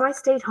 And so I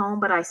stayed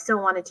home, but I still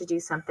wanted to do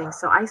something.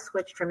 So I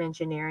switched from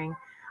engineering.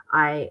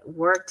 I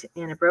worked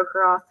in a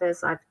broker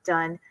office. I've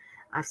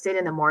stayed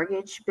in the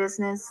mortgage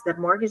business, the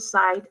mortgage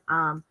side,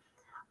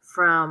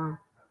 from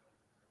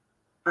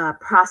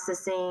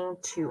processing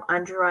to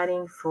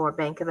underwriting for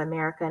Bank of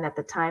America. And at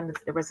the time,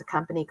 there was a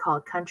company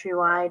called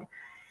Countrywide,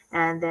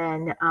 and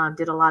then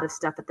did a lot of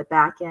stuff at the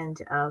back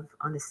end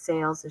on the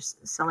sales or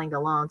selling the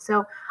loan.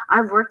 So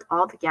I've worked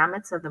all the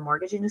gamuts of the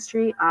mortgage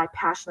industry. I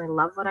passionately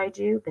love what I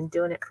do. Been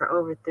doing it for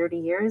over 30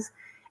 years.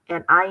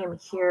 And I am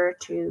here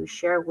to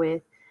share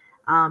with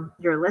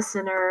your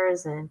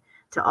listeners and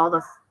to all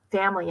the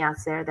family out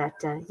there that,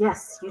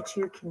 yes, you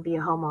too can be a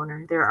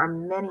homeowner. There are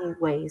many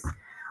ways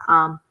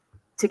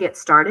to get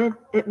started.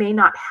 It may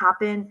not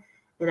happen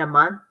in a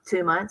month,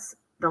 2 months.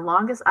 The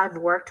longest I've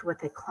worked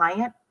with a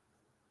client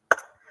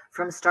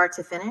from start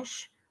to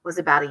finish was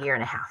about 1.5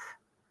 years.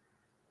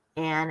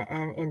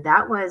 And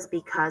that was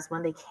because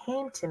when they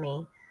came to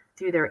me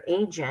through their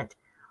agent,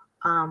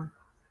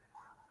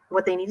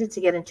 what they needed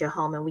to get into a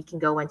home, and we can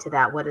go into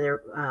that.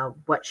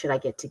 What should I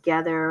get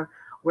together?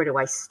 Where do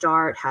I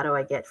start? How do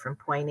I get from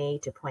point A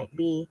to point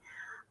B?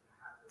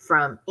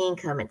 From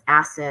income and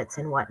assets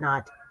and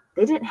whatnot.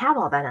 They didn't have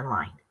all that in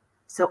line.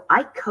 So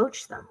I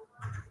coached them.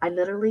 I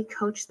literally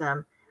coached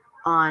them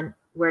on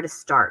where to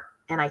start.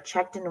 And I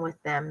checked in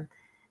with them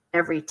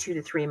every 2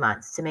 to 3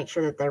 months to make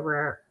sure that they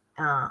were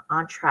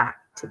on track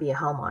to be a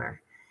homeowner.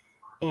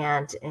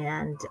 And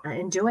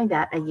in doing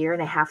that, 1.5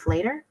 years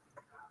later,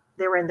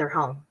 they were in their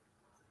home.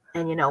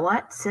 And you know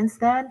what? Since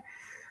then,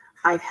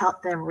 I've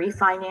helped them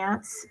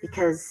refinance,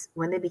 because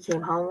when they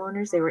became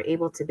homeowners, they were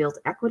able to build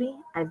equity.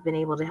 I've been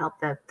able to help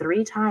them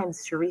 3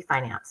 times to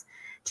refinance,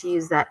 to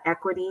use that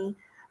equity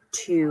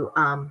to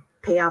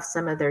pay off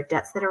some of their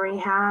debts that they already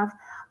have,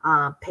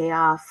 pay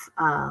off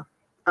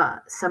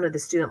some of the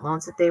student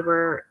loans that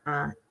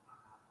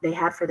they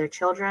had for their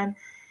children,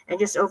 and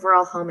just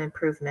overall home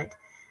improvement.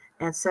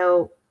 And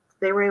so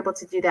they were able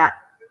to do that,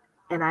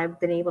 and I've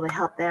been able to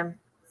help them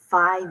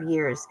 5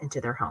 years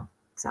into their home.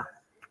 So,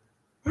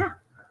 yeah.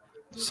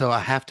 So I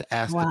have to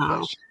ask the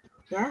question.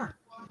 Yeah.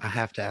 I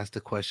have to ask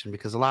the question,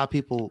 because a lot of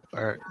people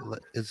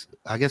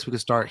I guess we could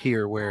start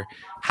here, where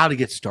how to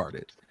get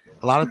started.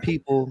 A lot of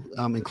people,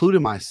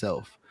 including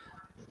myself,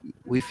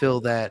 we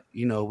feel that,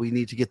 you know, we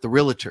need to get the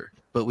realtor,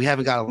 but we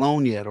haven't got a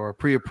loan yet or a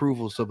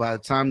pre-approval. So by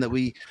the time that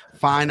we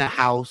find a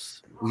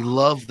house, we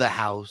love the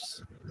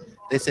house,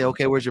 they say,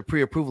 okay, where's your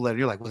pre-approval letter?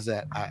 You're like, what's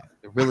that?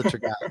 The realtor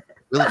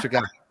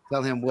guy,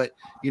 tell him what,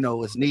 you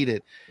know, is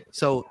needed.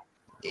 So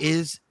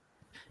is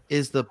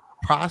the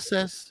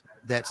process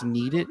that's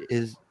needed,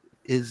 is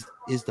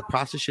the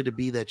process, should it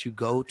be that you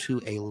go to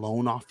a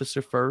loan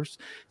officer first,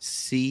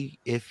 see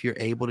if you're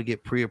able to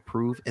get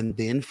pre-approved, and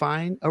then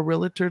find a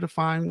realtor to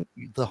find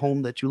the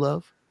home that you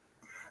love?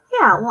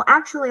 Yeah, well,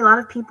 actually, a lot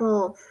of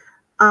people,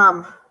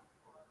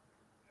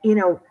 you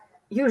know,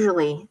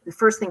 usually the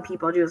first thing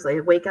people do is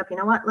they wake up, you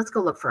know what, let's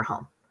go look for a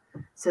home.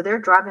 So they're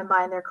driving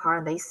by in their car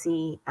and they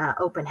see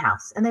open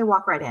house, and they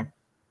walk right in.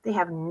 They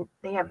have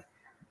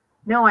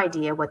no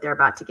idea what they're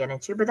about to get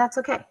into, but that's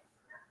okay.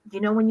 You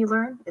know, when you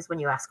learn is when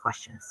you ask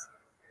questions.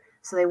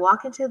 So they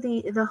walk into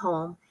the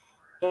home,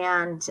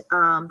 and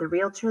the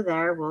realtor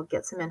there will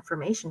get some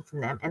information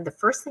from them. And the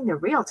first thing the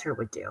realtor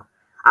would do,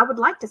 I would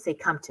like to say,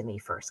 come to me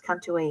first. Come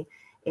to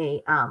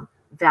a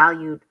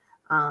valued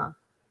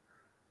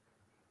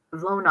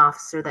loan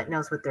officer that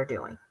knows what they're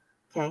doing.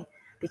 Okay,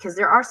 because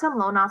there are some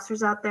loan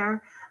officers out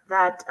there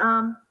that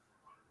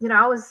you know,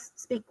 I always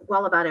speak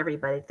well about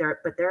everybody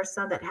there, but there are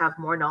some that have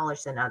more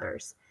knowledge than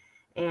others,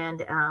 and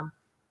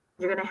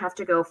you're going to have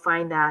to go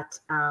find that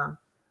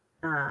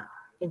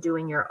in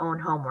doing your own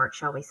homework,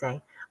 shall we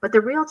say. But the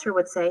realtor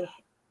would say,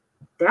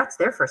 that's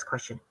their first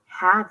question.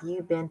 Have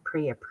you been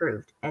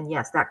pre-approved? And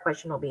yes, that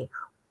question will be,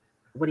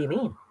 what do you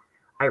mean?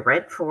 I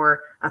rent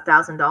for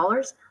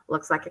 $1,000.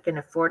 Looks like I can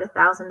afford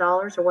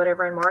 $1,000 or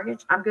whatever in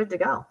mortgage. I'm good to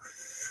go.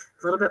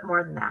 A little bit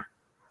more than that.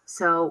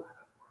 So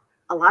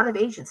a lot of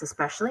agents,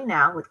 especially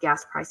now with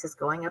gas prices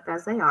going up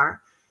as they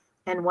are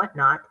and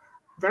whatnot,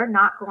 they're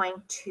not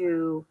going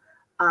to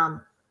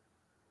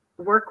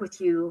work with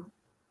you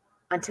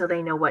until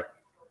they know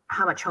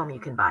how much home you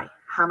can buy,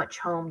 how much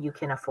home you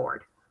can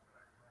afford.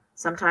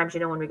 Sometimes,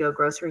 when we go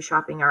grocery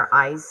shopping, our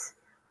eyes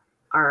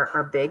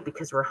are big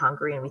because we're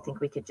hungry and we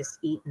think we could just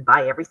eat and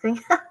buy everything.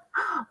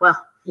 Well,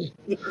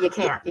 you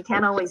can't. You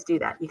can't always do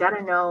that. You got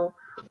to know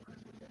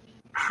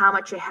how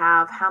much you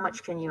have, how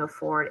much can you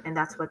afford, and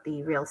that's what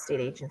the real estate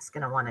agent's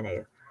going to want to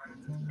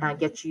know.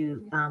 Get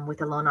you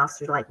with a loan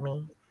officer like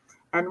me.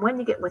 And when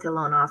you get with a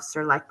loan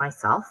officer like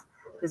myself,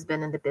 who's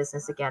been in the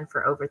business again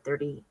for over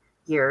 30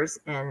 years,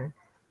 and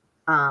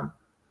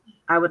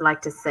I would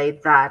like to say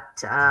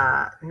that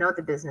know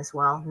the business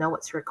well, know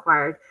what's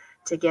required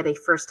to get a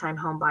first-time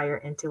home buyer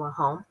into a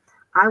home,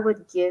 I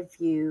would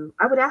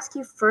ask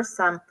you first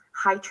some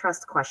high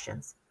trust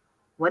questions.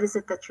 What is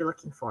it that you're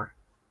looking for?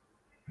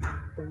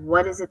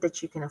 What is it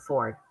that you can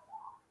afford?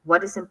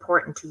 What is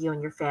important to you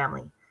and your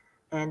family?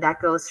 And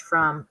that goes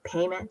from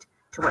payment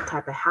to what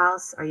type of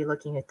house. Are you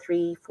looking at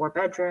 3-4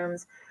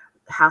 bedrooms,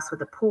 house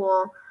with a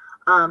pool?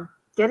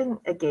 Getting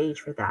a gauge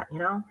for that,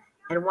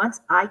 And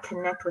once I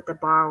connect with the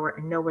borrower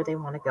and know where they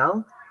want to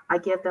go, I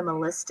give them a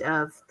list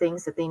of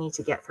things that they need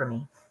to get from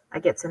me. I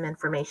get some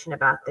information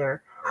about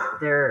their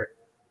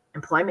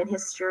employment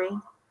history,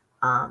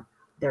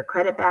 their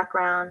credit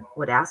background,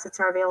 what assets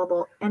are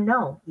available. And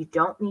no, you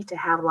don't need to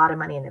have a lot of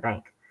money in the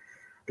bank,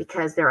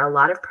 because there are a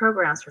lot of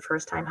programs for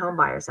first-time home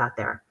buyers out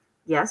there.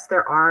 Yes,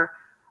 there are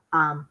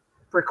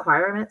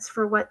requirements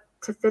for what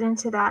to fit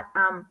into that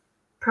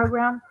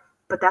program,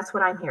 but that's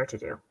what I'm here to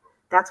do.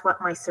 That's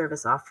what my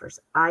service offers.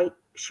 I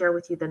share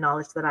with you the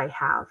knowledge that I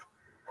have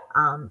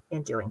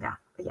in doing that.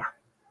 But yeah.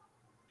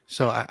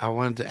 So I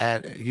wanted to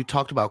add, you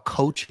talked about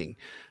coaching.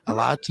 A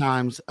lot of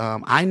times,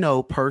 I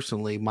know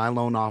personally, my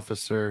loan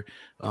officer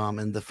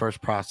in the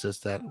first process,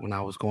 that when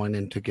I was going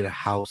in to get a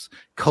house,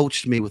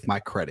 coached me with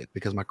my credit,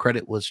 because my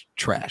credit was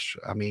trash.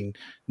 I mean,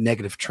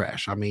 negative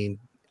trash. I mean,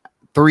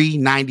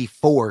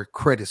 394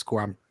 credit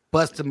score. I'm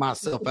busting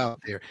myself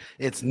out there.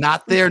 It's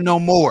not there no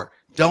more.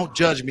 Don't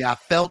judge me. I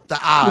felt the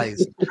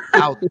eyes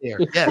out there.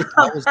 Yes,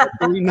 I was at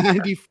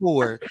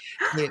 394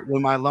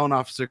 when my loan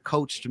officer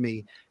coached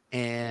me,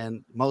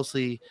 and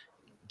mostly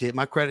did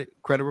my credit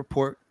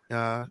report,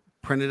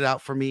 printed it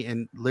out for me,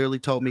 and literally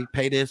told me,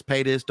 pay this,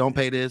 don't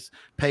pay this,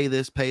 pay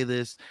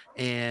this.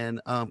 And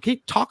can you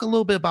talk a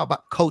little bit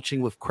about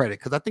coaching with credit?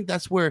 Because I think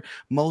that's where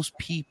most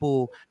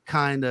people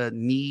kind of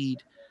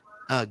need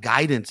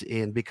guidance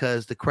in,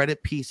 because the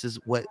credit piece is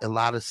what a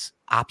lot of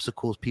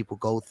obstacles people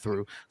go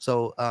through.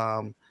 So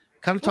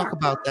kind of talk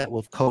about that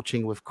with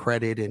coaching with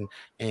credit,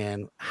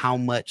 and how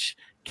much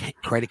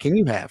credit can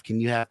you have? Can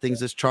you have things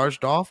that's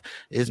charged off?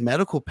 Is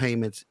medical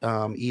payments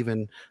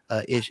even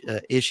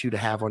issue to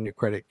have on your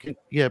credit?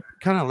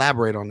 Kind of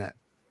elaborate on that.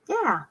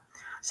 Yeah.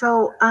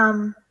 So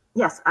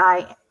yes,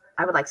 I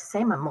would like to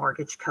say I'm a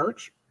mortgage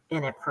coach,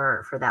 in it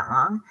for that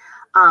long.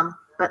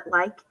 But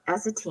like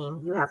as a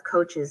team, you have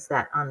coaches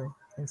that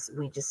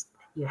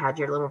you had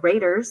your little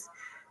Raiders.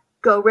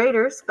 Go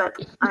Raiders, but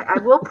I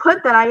will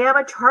put that I am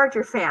a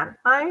Charger fan.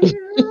 I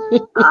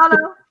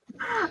know.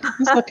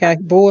 It's okay.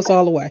 Bulls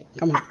all the way.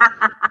 Come on.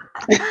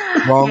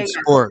 Wrong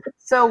sport.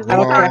 So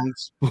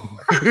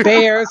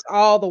Bears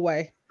all the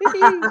way.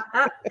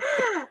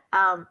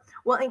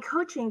 Well, in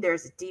coaching,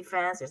 there's a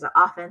defense, there's an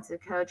offensive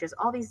coach, there's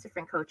all these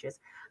different coaches.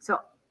 So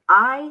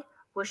I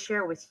will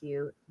share with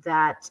you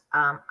that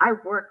I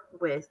work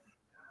with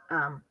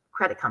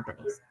credit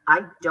companies.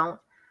 I don't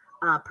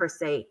per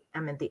se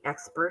am the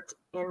expert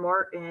in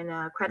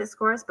credit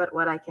scores, but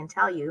what I can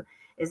tell you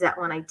is that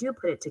when I do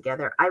put it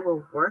together, I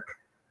will work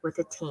with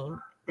a team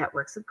that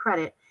works with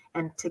credit,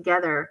 and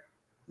together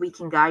we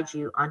can guide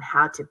you on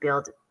how to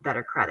build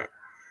better credit.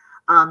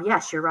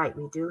 Yes, you're right.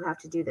 We do have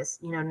to do this.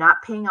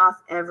 Not paying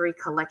off every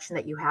collection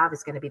that you have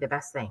is going to be the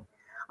best thing.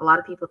 A lot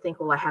of people think,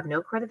 well, I have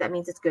no credit, that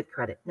means it's good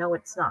credit. No,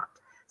 it's not.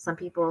 Some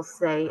people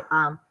say,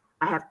 I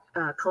have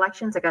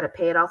collections, I got to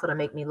pay it off, it'll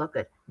make me look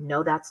good.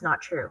 No, that's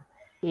not true.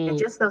 And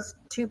just those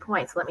 2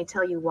 points, let me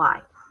tell you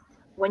why.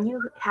 When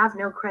you have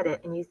no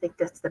credit and you think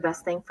that's the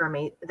best thing for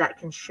me, that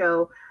can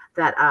show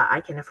that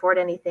I can afford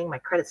anything, my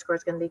credit score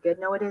is going to be good.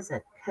 No, it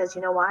isn't. Because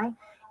you know why?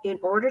 In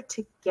order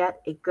to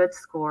get a good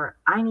score,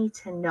 I need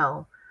to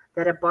know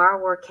that a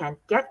borrower can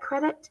get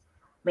credit,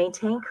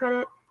 maintain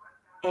credit,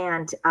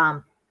 and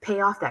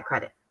pay off that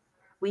credit.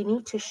 We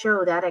need to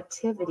show that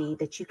activity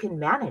that you can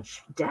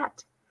manage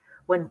debt.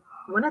 When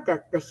one of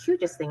the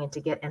hugest thing into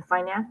get and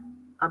finance,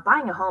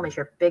 buying a home is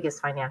your biggest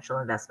financial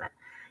investment.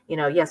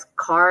 Yes,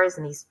 cars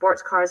and these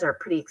sports cars are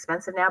pretty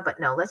expensive now, but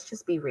no, let's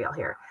just be real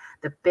here.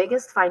 The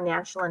biggest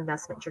financial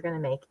investment you're going to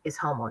make is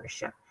home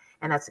ownership.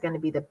 And that's going to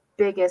be the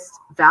biggest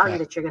value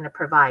that you're going to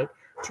provide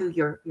to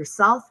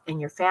yourself and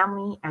your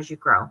family as you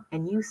grow.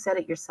 And you said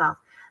it yourself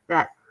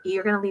that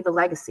you're going to leave a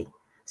legacy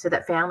so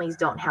that families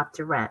don't have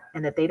to rent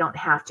and that they don't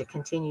have to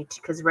continue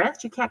to, because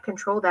rents, you can't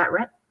control that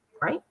rent,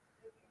 right?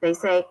 They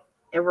say,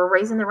 we're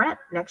raising the rent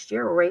next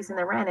year, we're raising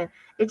the rent, and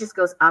it just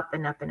goes up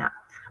and up and up.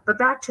 But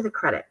back to the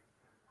credit.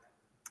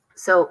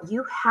 So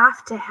you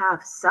have to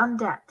have some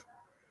debt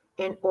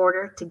in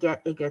order to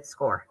get a good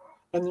score,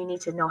 and you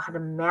need to know how to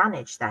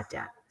manage that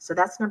debt. So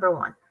that's number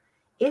one.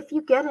 If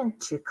you get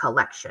into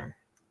collection,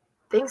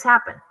 things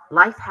happen,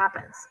 life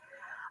happens.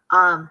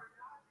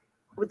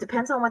 It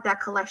depends on what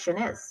that collection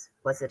is.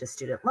 Was it a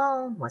student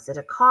loan? Was it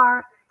a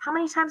car? How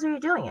many times are you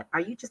doing it? Are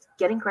you just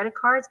getting credit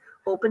cards,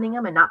 opening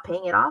them and not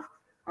paying it off?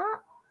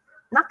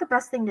 Not the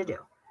best thing to do,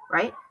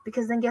 right?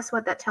 Because then guess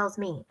what that tells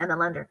me and the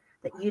lender?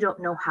 That you don't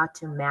know how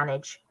to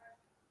manage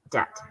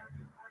debt.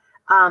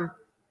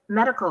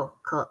 Medical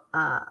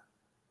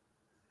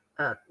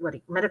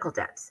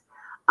debts.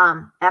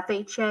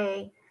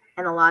 FHA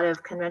and a lot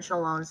of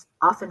conventional loans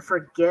often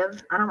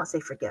forgive, I don't want to say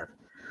forgive,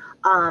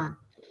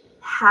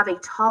 have a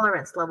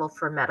tolerance level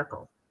for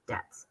medical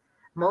debts.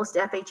 Most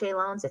FHA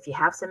loans, if you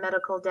have some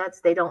medical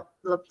debts, they don't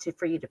look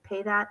for you to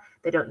pay that.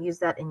 They don't use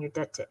that in your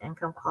debt to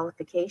income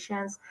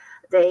qualifications.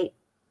 They,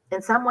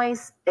 in some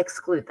ways,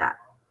 exclude that.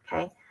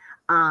 Okay.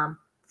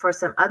 For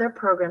some other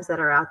programs that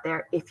are out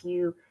there, if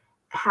you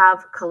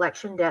have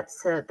collection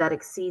debts that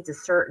exceeds a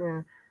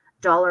certain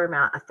dollar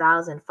amount,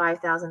 $1,000,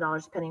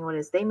 $5,000, depending on what it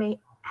is, they may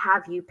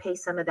have you pay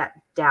some of that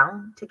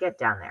down to get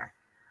down there.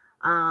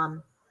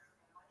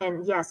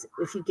 And yes,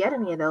 if you get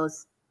any of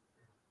those,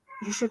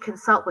 you should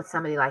consult with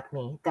somebody like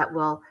me that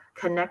will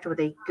connect with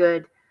a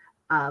good,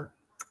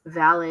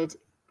 valid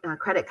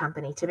credit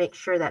company to make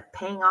sure that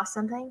paying off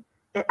something,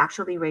 it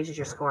actually raises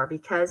your score.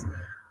 Because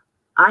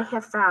I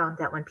have found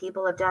that when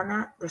people have done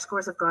that, their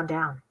scores have gone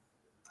down.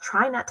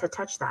 Try not to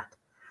touch that.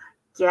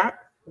 Get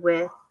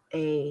with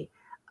a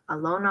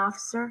loan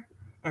officer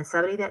and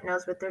somebody that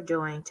knows what they're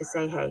doing to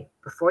say, hey,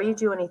 before you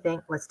do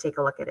anything, let's take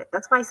a look at it.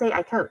 That's why I say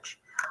I coach.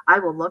 I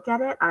will look at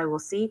it. I will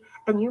see.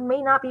 And you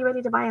may not be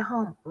ready to buy a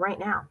home right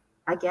now.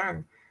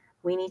 Again,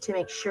 we need to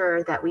make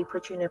sure that we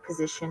put you in a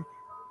position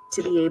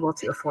to be able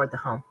to afford the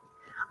home.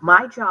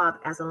 My job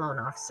as a loan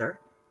officer,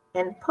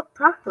 and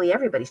probably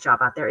everybody's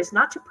job out there, is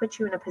not to put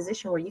you in a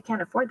position where you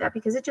can't afford that,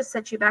 because it just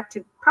sets you back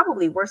to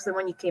probably worse than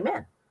when you came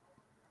in.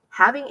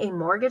 Having a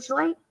mortgage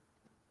late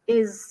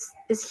is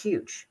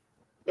huge.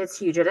 It's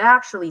huge. It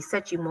actually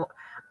sets you more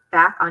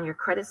back on your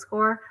credit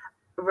score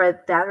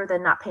rather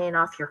than not paying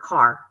off your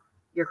car,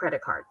 your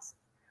credit cards.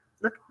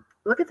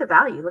 Look at the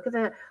value. Look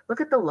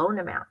at the loan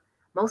amount.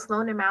 Most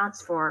loan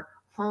amounts for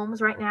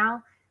homes right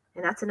now,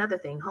 and that's another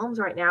thing. Homes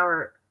right now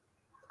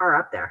are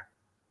up there,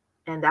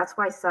 and that's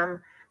why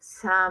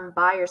some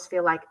buyers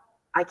feel like,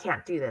 I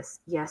can't do this.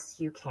 Yes,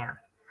 you can.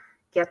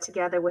 Get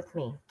together with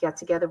me. Get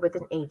together with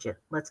an agent.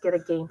 Let's get a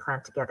game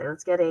plan together.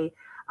 Let's get a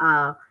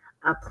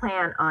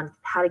plan on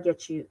how to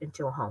get you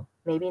into a home.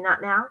 Maybe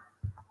not now.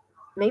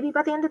 Maybe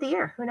by the end of the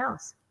year. Who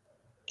knows?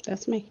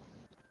 That's me.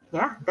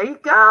 Yeah, there you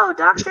go,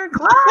 Dr.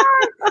 Clark.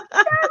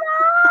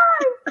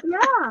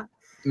 Yeah.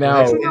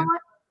 Now, You know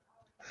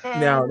what?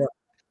 now,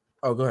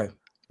 oh, go ahead.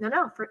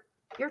 No, for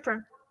your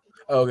turn.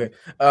 Okay.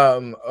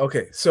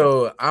 Okay.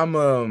 So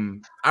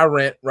I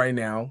rent right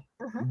now,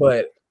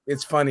 but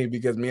it's funny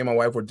because me and my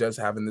wife were just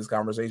having this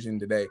conversation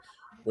today.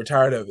 We're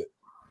tired of it.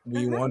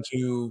 We want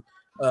to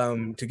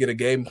get a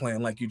game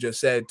plan, like you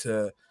just said,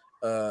 to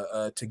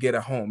get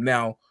a home.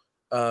 Now,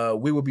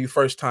 we will be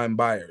first time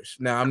buyers.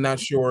 Now, I'm not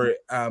sure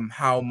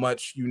how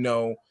much you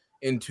know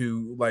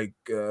into like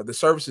the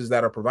services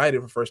that are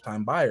provided for first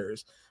time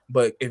buyers,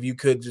 but if you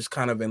could just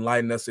kind of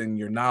enlighten us in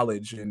your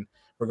knowledge in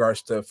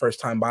regards to first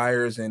time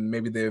buyers and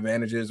maybe the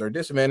advantages or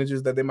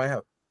disadvantages that they might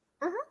have.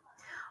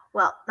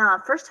 Well,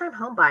 first time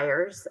home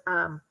buyers,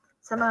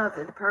 some of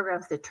the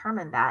programs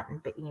determine that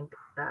in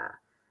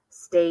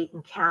state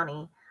and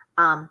county.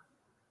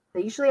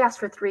 They usually ask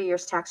for 3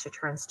 years tax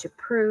returns to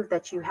prove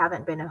that you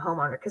haven't been a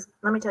homeowner. Because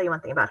let me tell you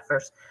one thing about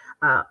first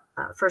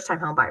time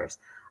home buyers.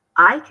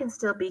 I can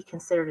still be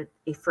considered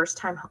a first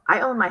time.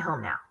 I own my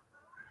home now,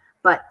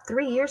 but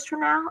 3 years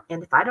from now,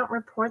 and if I don't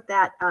report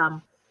that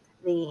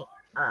the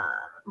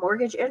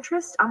mortgage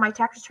interest on my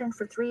tax return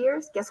for 3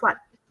 years, guess what?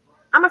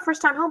 I'm a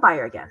first time home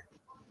buyer again.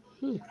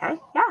 Okay.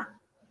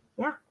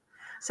 Yeah.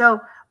 So,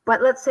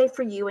 but let's say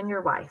for you and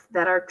your wife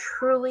that are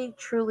truly,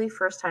 truly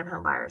first time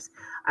home buyers,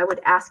 I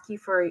would ask you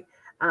for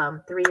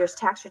 3 years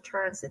tax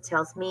returns that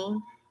tells me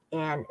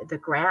and the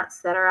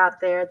grants that are out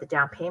there, the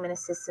down payment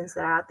assistance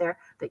that are out there,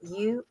 that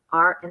you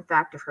are in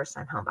fact a first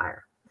time home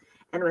buyer.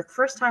 And with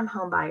first time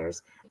home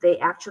buyers, they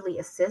actually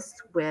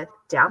assist with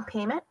down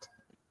payment.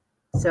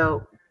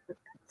 So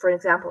for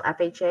example,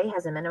 FHA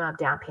has a minimum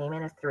down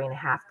payment of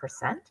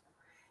 3.5%.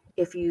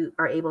 If you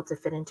are able to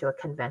fit into a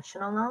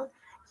conventional loan,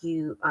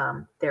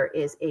 there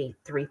is a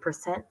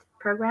 3%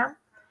 program.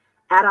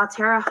 At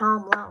Altera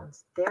Home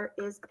Loans, there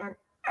is an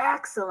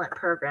excellent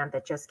program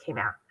that just came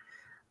out.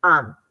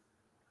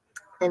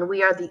 And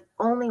we are the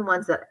only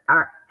ones that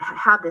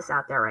have this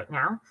out there right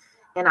now.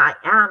 And I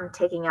am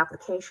taking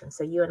applications.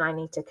 So you and I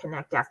need to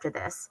connect after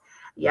this.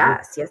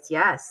 Yes.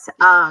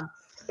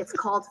 It's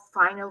called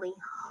Finally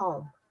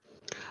Home.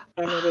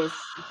 And it is,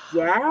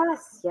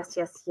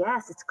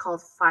 yes. It's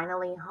called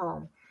Finally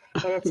Home.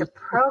 And it's a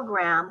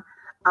program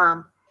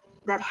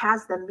that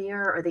has the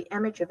mirror or the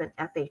image of an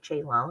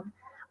FHA loan,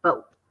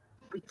 but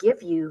we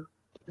give you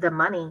the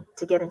money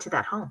to get into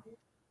that home.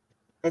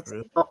 It's,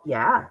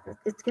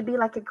 it could be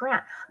like a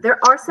grant. There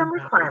are some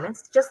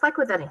requirements, just like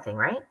with anything,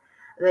 right?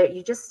 That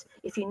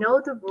if you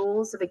know the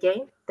rules of a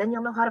game, then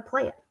you'll know how to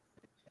play it.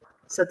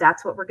 So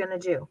that's what we're going to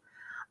do.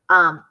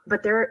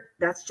 But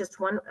that's just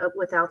one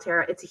with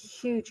Alterra. It's a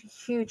huge,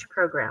 huge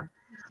program.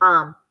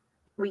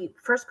 We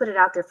first put it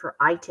out there for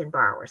I-10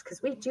 borrowers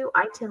because we do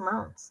I-10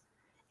 loans.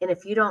 And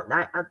if you don't,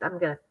 I'm going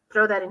to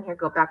throw that in here.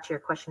 Go back to your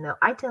question though.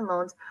 I-10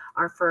 loans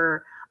are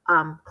for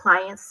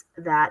clients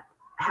that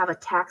have a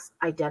tax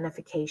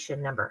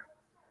identification number.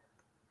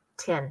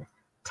 10,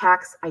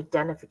 tax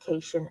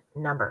identification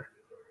number.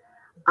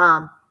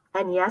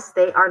 And yes,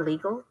 they are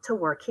legal to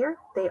work here.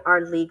 They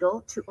are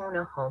legal to own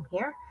a home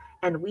here.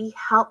 And we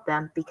help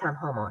them become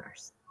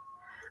homeowners.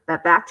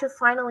 But back to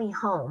Finally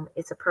Home,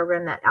 it's a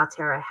program that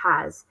Alterra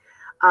has.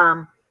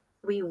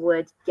 We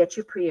would get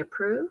you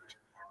pre-approved.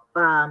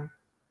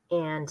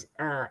 And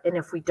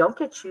if we don't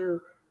get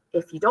you,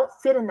 if you don't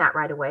fit in that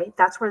right away,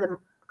 that's where the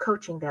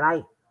coaching that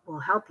I will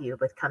help you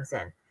with comes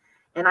in.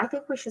 And I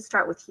think we should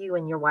start with you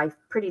and your wife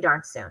pretty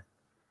darn soon.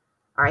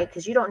 All right.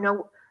 Because you don't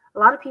know. A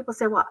lot of people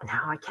say, well, no,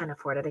 I can't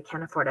afford it.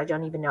 I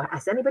don't even know.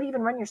 Has anybody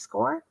even run your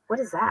score? What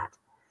is that?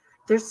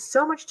 There's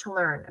so much to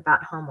learn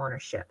about home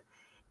ownership.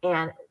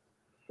 And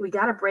we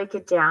got to break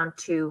it down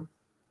to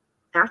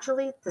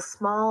actually the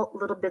small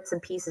little bits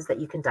and pieces that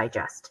you can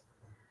digest.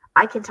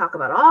 I can talk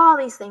about all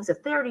these things of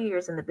 30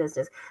 years in the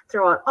business,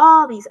 throw out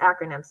all these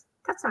acronyms.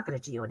 That's not going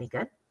to do you any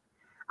good.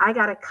 I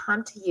got to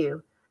come to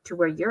you to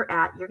where you're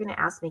at. You're going to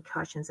ask me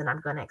questions and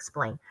I'm going to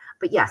explain.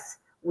 But yes,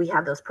 we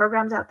have those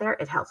programs out there.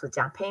 It helps with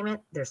down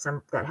payment. There's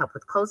some that help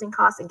with closing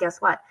costs. And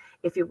guess what?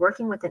 If you're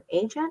working with an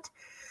agent,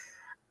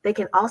 they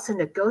can also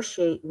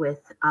negotiate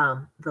with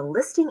the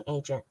listing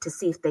agent to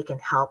see if they can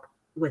help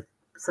with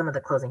some of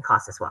the closing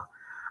costs as well.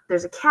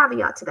 There's a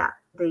caveat to that.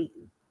 The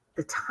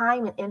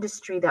time and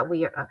industry that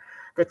we are,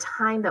 the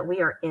time that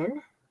we are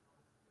in,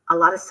 a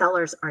lot of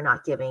sellers are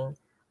not giving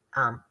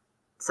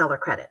seller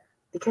credit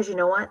because you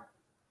know what?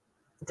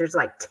 There's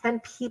like 10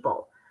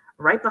 people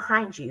right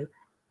behind you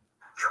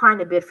trying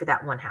to bid for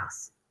that one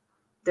house.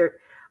 4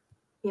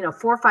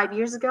 or 5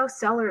 years ago,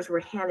 sellers were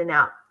handing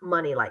out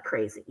money like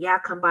crazy. Yeah,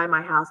 come buy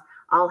my house.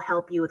 I'll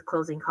help you with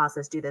closing costs.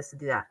 Let's do this and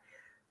do that.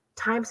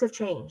 Times have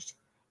changed.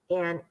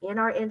 And in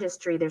our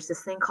industry, there's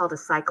this thing called a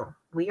cycle.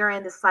 We are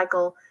in this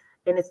cycle,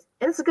 and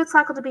it's a good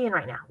cycle to be in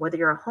right now. Whether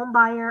you're a home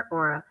buyer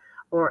or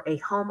a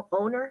home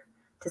owner,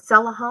 to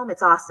sell a home,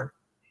 it's awesome.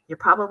 You're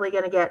probably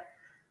going to get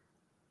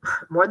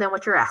more than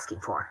what you're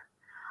asking for.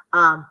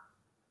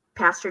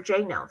 Pastor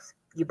Jay knows.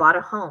 You bought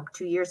a home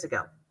 2 years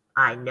ago.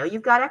 I know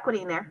you've got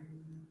equity in there.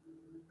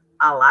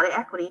 A lot of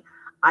equity.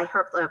 I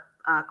helped a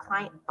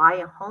client buy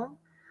a home.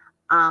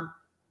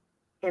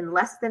 In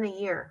less than a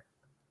year,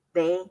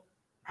 they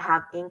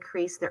have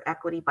increased their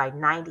equity by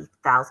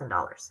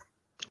 $90,000.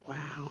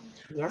 Wow.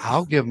 Yes.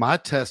 I'll give my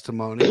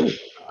testimony.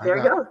 There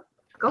you go.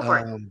 Go for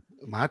it.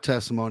 My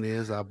testimony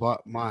is I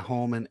bought my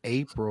home in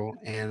April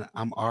and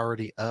I'm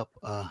already up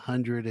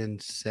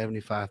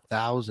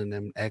 $175,000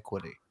 in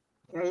equity.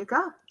 There you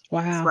go.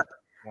 Wow.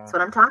 That's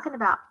what I'm talking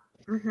about.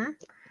 Mm-hmm.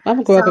 I'm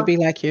gonna grow up and be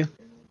like you.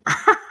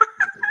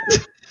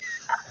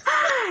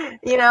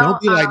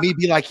 Don't be like me.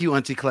 Be like you,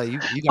 Auntie Clay. You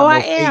got I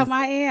am.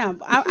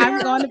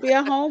 I'm going to be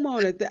a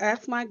homeowner.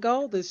 That's my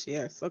goal this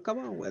year. So come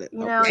on with it.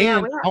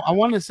 I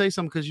want to say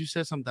something because you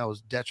said something that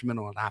was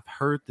detrimental, and I've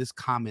heard this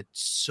comment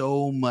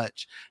so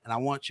much, and I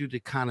want you to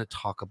kind of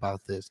talk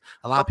about this.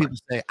 A lot of people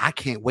say, "I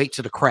can't wait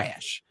to the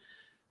crash."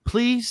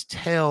 Please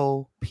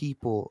tell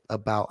people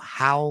about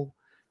how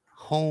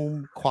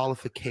home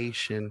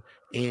qualification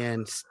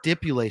and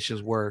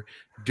stipulations were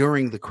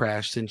during the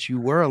crash, since you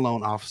were a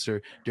loan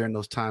officer during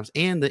those times,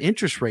 and the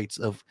interest rates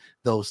of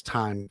those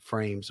time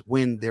frames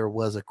when there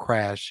was a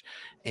crash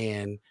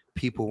and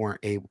people weren't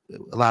able.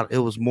 It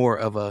was more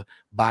of a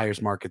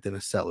buyer's market than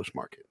a seller's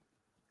market.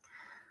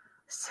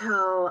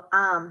 So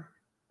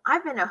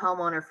I've been a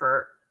homeowner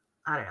for,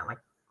 I don't know,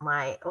 like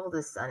my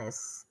oldest son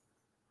is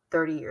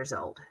 30 years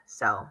old.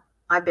 So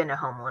I've been a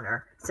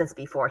homeowner since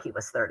before he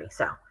was 30.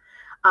 So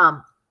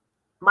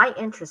my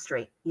interest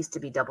rate used to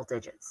be double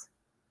digits.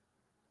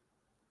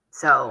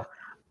 So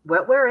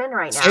what we're in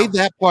right now. Say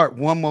that part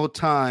one more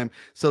time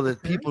so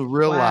that people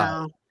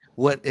realize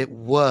what it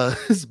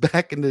was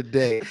back in the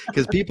day.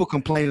 Because people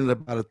complaining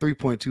about a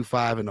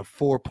 3.25 and a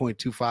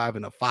 4.25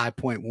 and a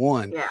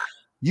 5.1. Yeah.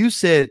 You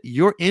said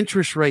your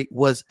interest rate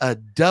was a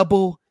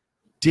double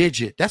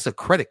digit. That's a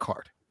credit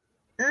card.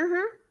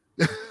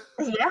 Mm-hmm.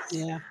 Yes.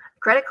 Yeah.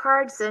 Credit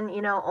cards, and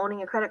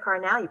owning a credit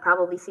card now, you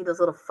probably see those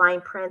little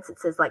fine prints. It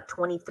says like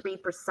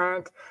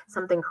 23%,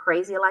 something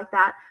crazy like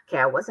that. Okay,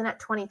 I wasn't at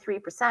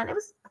 23%. It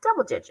was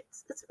double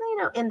digits. It's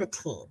in the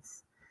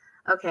teens.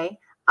 Okay.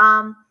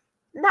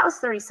 That was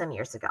 30 some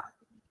years ago.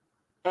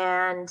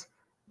 And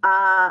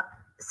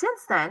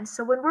since then,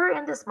 so when we're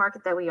in this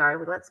market that we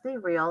are, let's be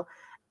real,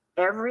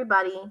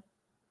 everybody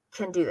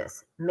can do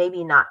this.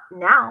 Maybe not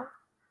now,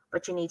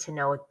 but you need to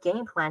know a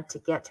game plan to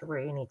get to where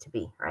you need to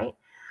be, right?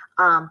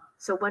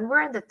 So when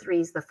we're in the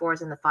 3s, the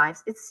 4s, and the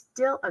 5s, it's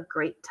still a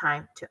great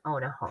time to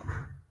own a home.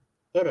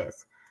 It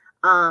is.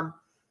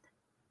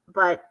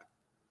 But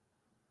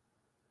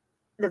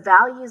the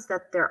values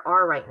that there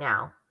are right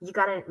now, you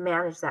got to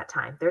manage that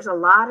time. There's a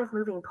lot of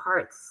moving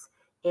parts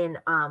in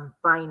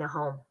buying a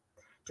home.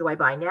 Do I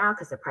buy now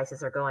because the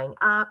prices are going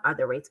up? Are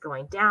the rates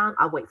going down?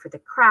 I'll wait for the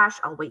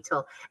crash. I'll wait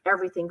till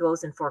everything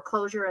goes in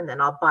foreclosure and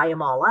then I'll buy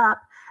them all up.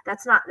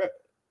 That's not that.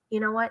 You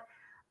know what?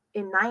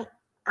 In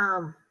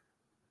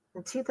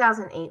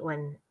 2008,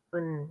 when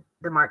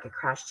the market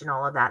crashed and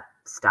all of that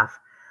stuff,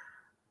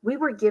 we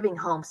were giving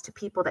homes to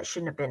people that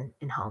shouldn't have been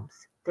in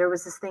homes. There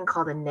was this thing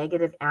called a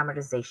negative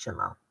amortization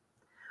loan.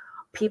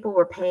 People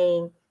were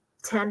paying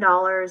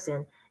 $10,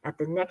 and at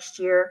the next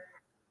year,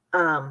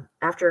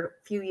 after a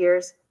few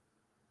years,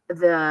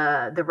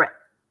 the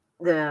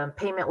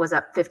payment was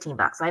up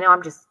 $15. I know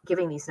I'm just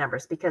giving these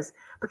numbers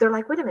but they're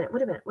like, wait a minute,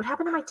 what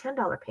happened to my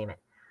 $10 payment?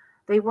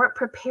 They weren't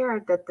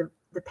prepared that the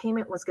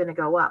payment was going to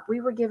go up.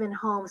 We were given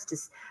homes to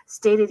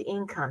stated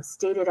income,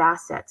 stated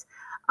assets.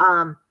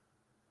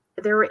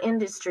 There were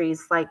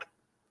industries like,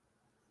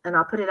 and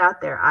I'll put it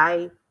out there,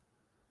 I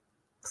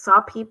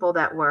saw people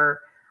that were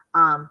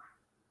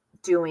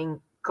doing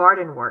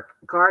garden work,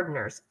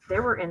 gardeners. They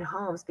were in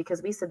homes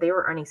because we said they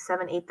were earning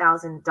 $7,000,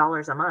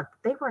 $8,000 a month.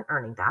 They weren't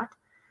earning that.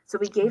 So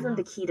we gave them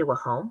the key to a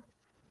home.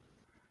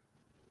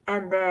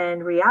 And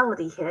then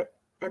reality hit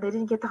and they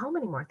didn't get the home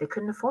anymore. They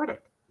couldn't afford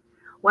it.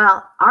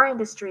 Well, our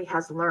industry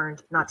has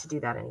learned not to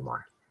do that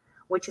anymore,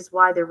 which is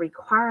why the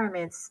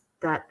requirements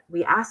that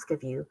we ask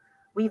of you,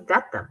 we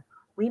vet them.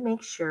 We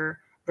make sure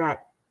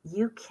that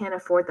you can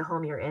afford the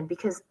home you're in,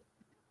 because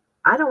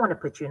I don't want to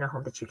put you in a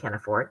home that you can't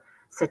afford,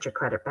 set your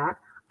credit back.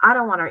 I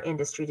don't want our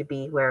industry to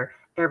be where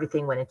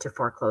everything went into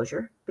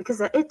foreclosure, because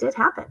it did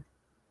happen.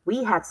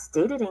 We had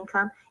stated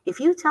income.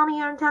 If you tell me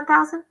you earn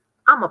 $10,000,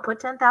 I'm going to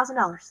put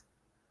 $10,000.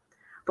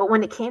 But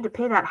when it came to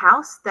pay that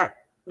house that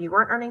you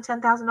weren't earning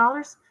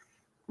 $10,000,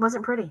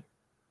 wasn't pretty,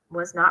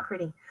 was not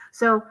pretty.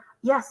 So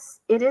yes,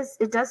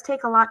 it does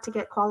take a lot to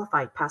get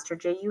qualified. Pastor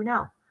Jay,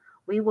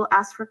 we will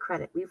ask for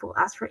credit. We will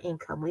ask for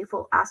income. We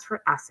will ask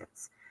for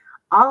assets.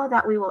 All of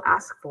that we will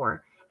ask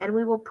for, and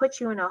we will put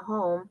you in a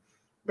home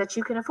that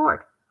you can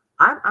afford.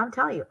 I'm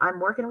telling you, I'm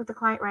working with the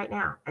client right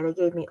now, and they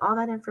gave me all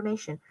that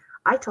information.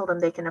 I told them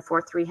they can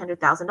afford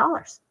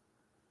 $300,000.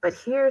 But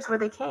here's where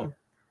they came.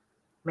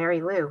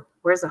 Mary Lou,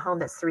 where's a home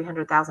that's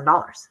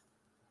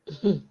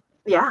 $300,000?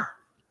 Yeah,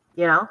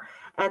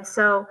 And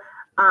so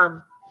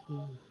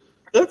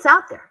it's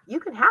out there.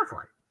 You can have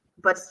one,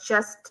 but it's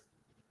just,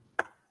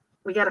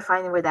 we got to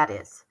find where that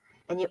is.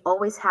 And you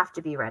always have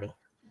to be ready.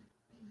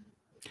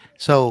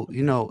 So,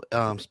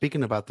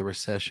 speaking about the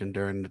recession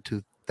during the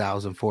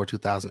 2004,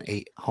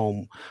 2008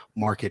 home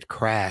market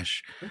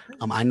crash,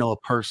 I know a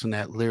person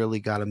that literally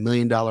got $1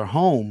 million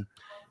home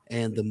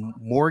and the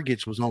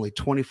mortgage was only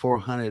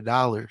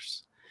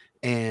 $2,400.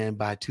 And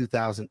by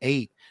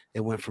 2008, it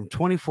went from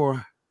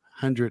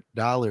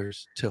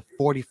 $2,400 to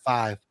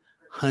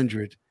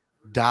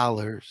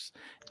 $4,500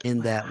 in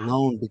that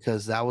loan,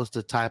 because that was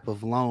the type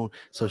of loan.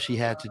 So she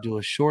had to do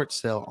a short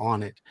sale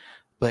on it.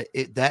 But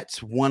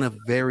that's one of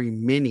very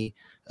many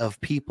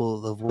of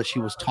people of what she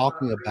was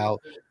talking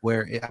about,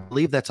 where I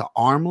believe that's an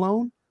ARM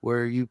loan,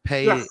 where you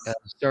pay a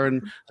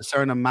certain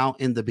amount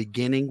in the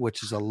beginning,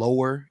 which is a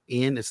lower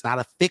end. It's not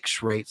a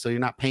fixed rate, so you're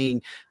not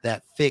paying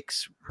that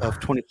fix of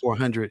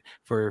 $2,400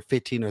 for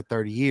 15 or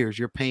 30 years.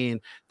 You're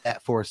paying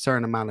that for a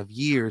certain amount of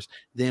years.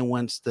 Then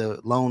once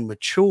the loan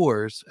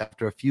matures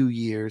after a few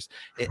years,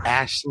 it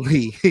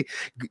actually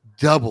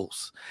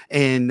doubles.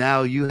 And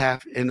now you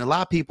have, and a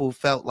lot of people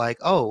felt like,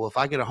 oh, if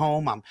I get a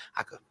home, I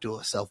could do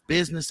a self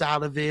business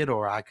out of it,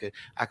 or I could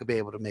be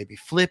able to maybe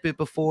flip it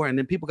before. And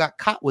then people got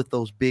caught with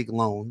those big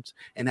loans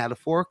and had to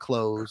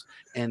foreclose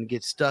and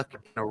get stuck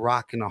in a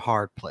rock and a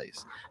hard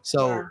place.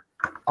 So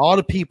all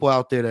the people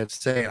out there that's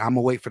saying, I'm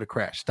gonna wait for the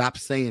crash, stop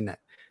saying that.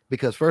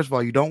 Because first of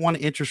all, you don't want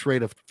an interest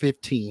rate of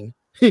 15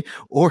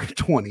 or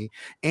 20,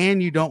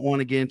 and you don't want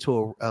to get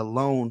into a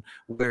loan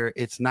where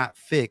it's not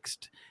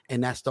fixed,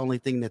 and that's the only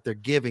thing that they're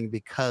giving,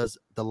 because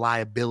the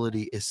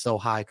liability is so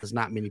high, because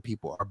not many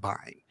people are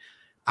buying.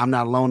 I'm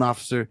not a loan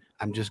officer.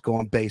 I'm just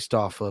going based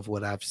off of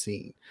what I've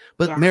seen.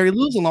 But Mary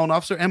Lou's a loan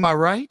officer. Am I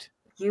right?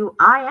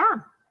 I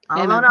am.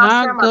 I'm a loan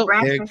officer. I'm a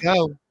branch. There you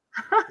go.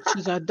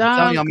 She's a I'm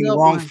telling you, I'm in the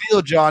wrong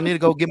field, y'all. I need to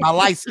go get my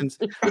license.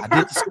 I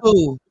did the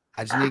school.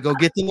 I just need to go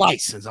get the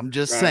license. I'm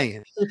just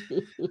saying.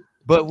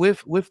 But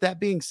with that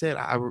being said,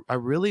 I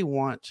really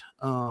want,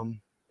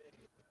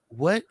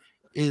 what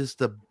is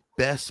the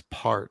best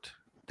part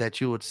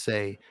that you would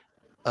say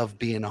of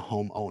being a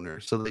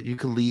homeowner, so that you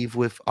can leave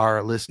with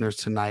our listeners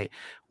tonight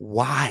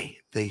why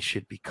they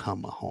should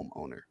become a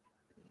homeowner?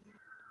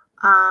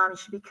 You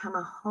should become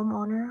a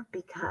homeowner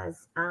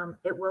because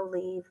it will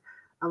leave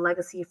a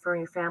legacy for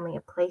your family,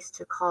 a place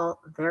to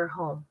call their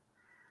home,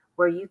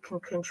 where you can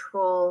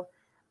control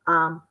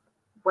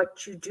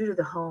what you do to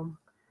the home,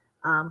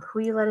 who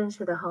you let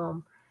into the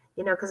home.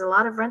 Because a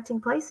lot of renting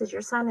places,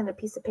 you're signing a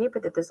piece of paper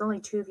that there's only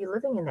two of you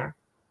living in there.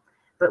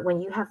 But when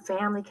you have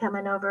family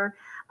coming over,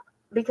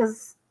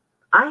 because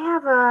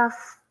I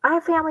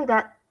have family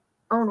that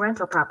own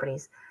rental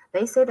properties.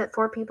 They say that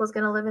 4 people is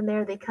going to live in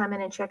there. They come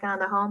in and check on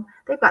the home.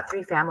 They've got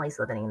 3 families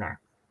living in there.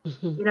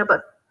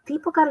 But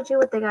people got to do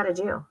what they got to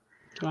do.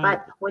 Right.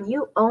 But when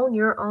you own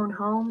your own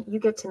home, you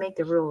get to make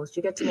the rules.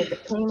 You get to make the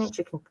payments.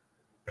 You can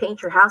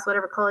paint your house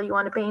whatever color you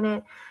want to paint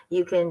it.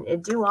 You can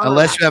do all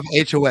Unless of you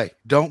have HOA.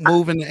 Don't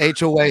move in the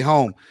HOA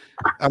home.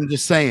 I'm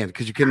just saying,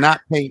 because you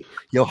cannot paint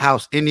your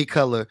house any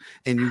color,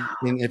 and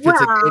if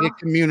it's a gated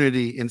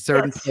community in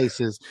certain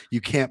places,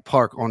 you can't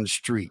park on the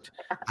street.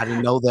 I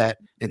didn't know that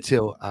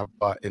until I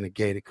bought in a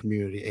gated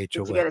community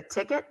HOA. Did you get a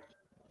ticket?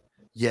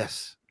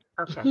 Yes.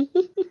 Okay.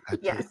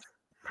 Yes.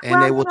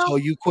 And they will tell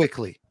you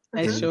quickly.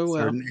 They in sure will.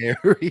 certain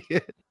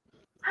area.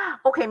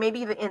 Okay,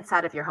 maybe the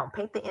inside of your home.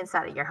 Paint the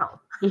inside of your home.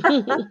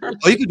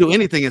 Oh, you can do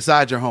anything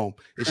inside your home.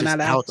 It's But just not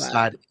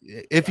outside.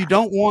 If you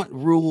don't want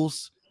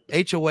rules,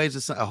 HOAs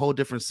is a whole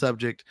different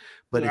subject.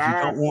 But if you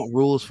don't want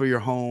rules for your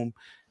home,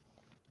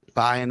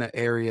 buy in an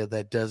area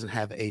that doesn't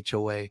have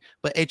HOA.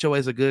 But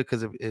HOAs are good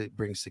because it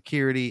brings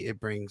security. It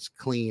brings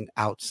clean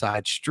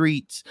outside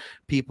streets.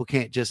 People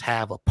can't just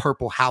have a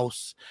purple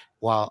house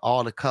while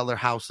all the color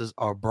houses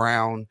are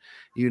brown.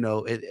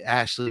 It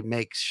actually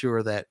makes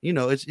sure that,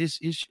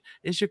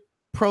 it's your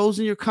pros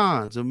and your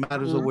cons. It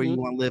matters of where you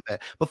want to live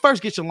at. But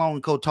first, get your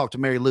loan code. Talk to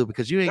Mary Lou,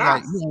 because you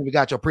ain't even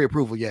got your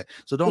pre-approval yet.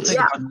 So don't think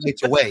about the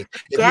HOA if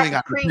you ain't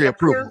got the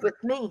pre-approval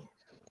with me.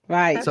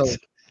 Right.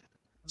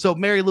 So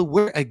Mary Lou,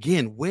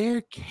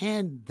 where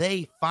can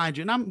they find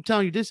you? And I'm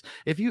telling you this,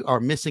 if you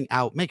are missing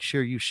out, make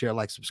sure you share,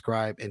 like,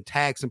 subscribe, and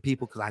tag some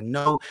people, because I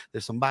know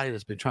there's somebody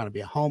that's been trying to be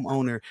a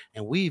homeowner,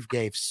 and we've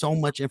gave so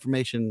much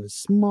information in a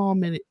small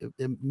minute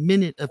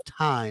of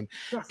time.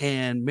 Yes.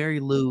 And Mary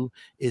Lou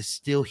is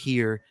still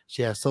here.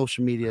 She has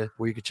social media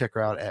where you can check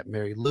her out at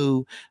Mary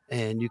Lou,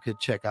 and you could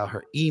check out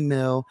her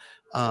email.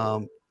 I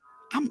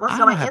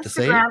don't have to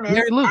say it.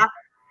 Mary Lou.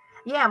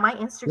 My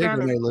Instagram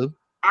is Mary Lou.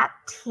 at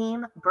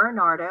Team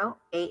Bernardo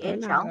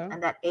AHL,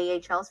 and that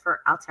AHL is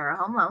for Altera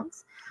Home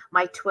Loans.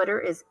 My Twitter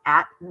is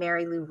at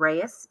Mary Lou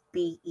Reyes,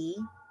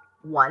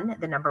 BE1,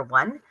 the number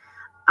 1.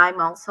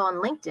 I'm also on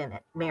LinkedIn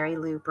at Mary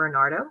Lou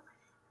Bernardo,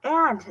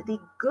 and the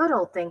good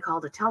old thing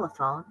called a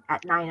telephone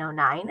at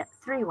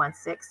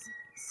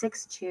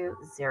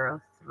 909-316-6203.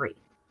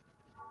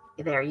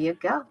 There you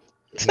go.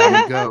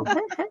 There you go.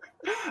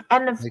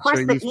 And of Make course,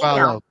 sure the you email.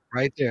 follow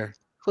right there.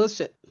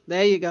 Push it.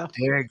 There you go.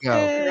 There you go.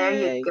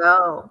 There you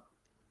go.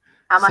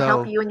 I'm going to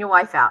help you and your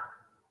wife out.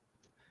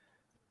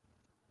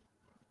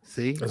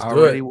 See, Let's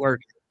already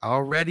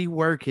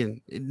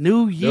working.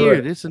 New year.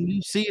 This is a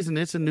new season.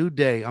 It's a new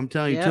day. I'm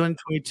telling you,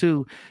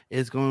 2022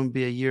 is going to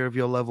be a year of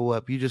your level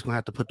up. You're just going to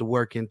have to put the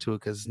work into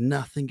it, because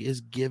nothing is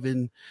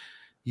given.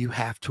 You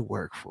have to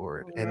work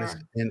for it. Yeah.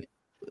 And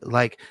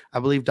like, I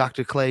believe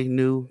Dr. Clay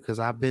knew, because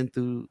I've been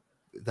through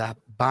that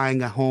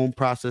buying a home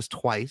process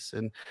twice,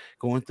 and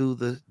going through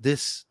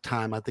this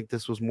time. I think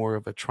this was more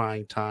of a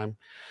trying time,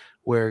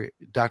 where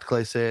Dr.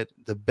 Clay said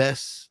the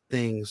best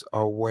things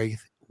are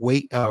worth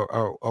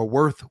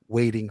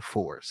waiting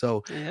for.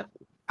 So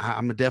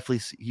I'm gonna definitely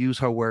use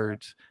her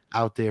words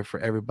out there for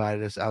everybody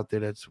that's out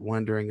there that's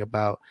wondering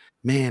about,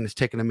 man, it's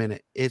taking a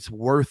minute. It's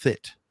worth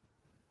it.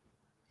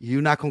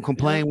 You're not gonna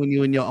complain when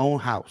you're in your own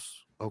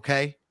house,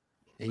 okay?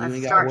 And Let's you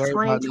ain't start got to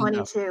worry about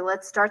 2022.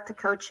 Let's start the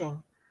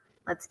coaching.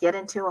 Let's get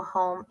into a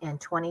home in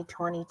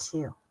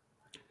 2022.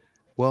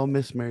 Well,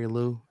 Miss Mary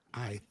Lou,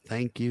 I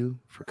thank you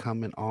for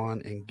coming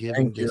on and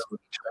giving this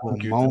a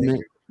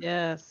moment.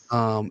 Yes.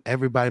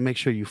 Everybody, make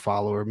sure you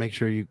follow her. Make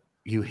sure you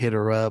hit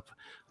her up.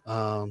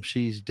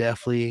 She's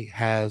definitely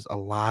has a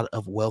lot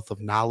of wealth of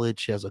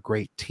knowledge. She has a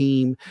great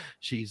team.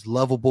 She's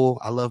lovable.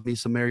 I love me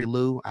some Mary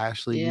Lou. I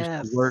actually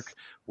used to work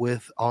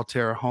with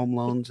Altera Home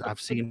Loans. I've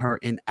seen her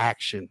in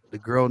action. The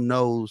girl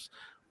knows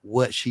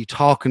what she's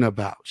talking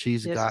about.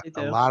 She's got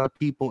a lot of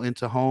people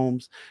into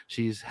homes.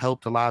 She's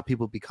helped a lot of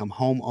people become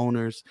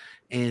homeowners,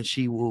 and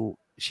she's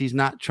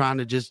not trying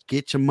to just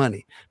get your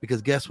money,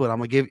 because guess what? I'm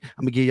gonna give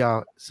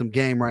y'all some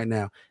game right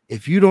now.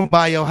 If you don't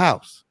buy your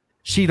house,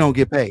 she don't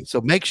get paid. So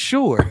make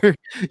sure I'm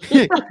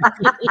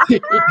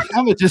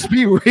gonna just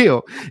be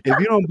real. If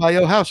you don't buy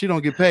your house, she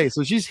don't get paid.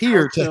 So she's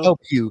here to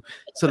help you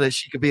so that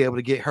she could be able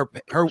to get her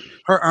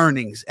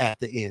earnings at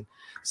the end.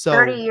 So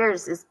 30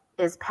 years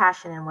is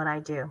passion in what I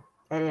do.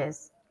 It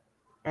is.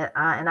 And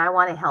I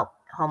want to help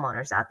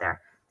homeowners out there,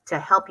 to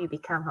help you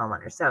become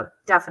homeowners. So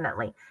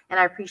definitely. And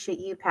I appreciate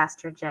you,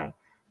 Pastor Jay,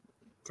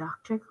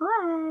 Dr.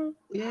 Clay,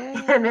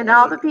 and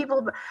all the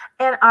people,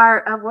 and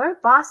our where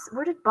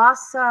did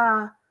Boss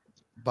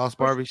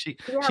Barbie, she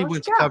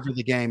went to cover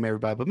the game,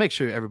 everybody. But make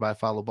sure everybody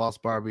follow Boss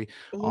Barbie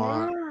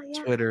on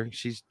Twitter.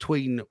 She's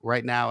tweeting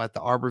right now at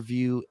the Arbor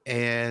View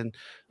and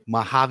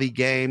Mojave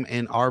game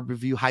in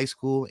Arborview High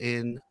School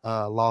in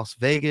Las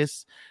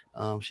Vegas.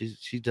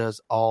 She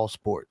does all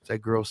sports. That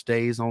girl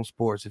stays on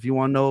sports. If you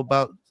want to know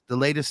about the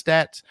latest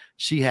stats,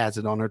 she has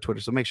it on her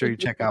Twitter. So make sure you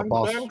check out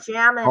boss__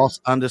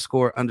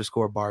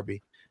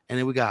 Barbie. And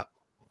then we got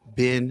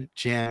Ben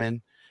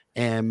Jammin.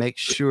 And make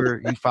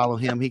sure you follow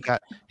him. He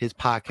got his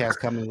podcast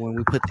coming when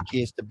we put the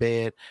kids to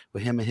bed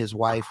with him and his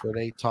wife, where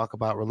they talk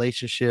about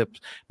relationships.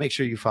 Make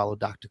sure you follow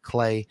Dr.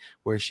 Clay,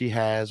 where she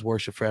has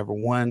Worship Forever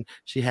One.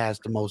 She has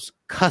the most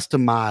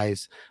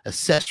customized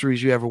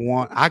accessories you ever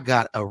want. I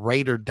got a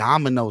Raider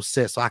domino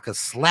set so I could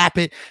slap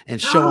it and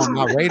show them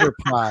my Raider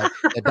pride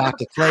that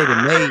Dr. Clay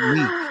that made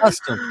me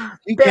custom.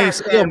 You can't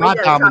steal my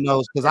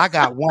dominoes because I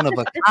got one of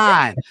a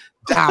kind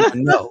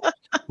domino.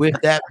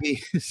 With that being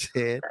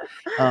said,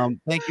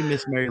 thank you,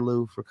 Miss Mary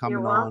Lou, for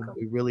coming on.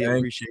 We really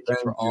appreciate you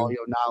for all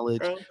your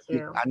knowledge. Thank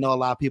you. I know a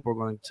lot of people are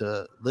going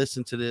to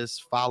listen to this,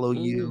 follow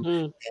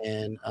you,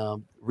 and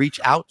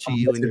reach out to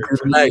you in your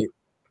night.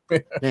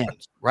 Man,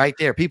 right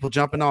there, people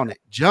jumping on it.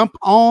 Jump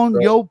on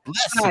your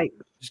blessing.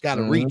 Just got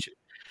to reach it.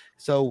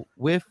 So,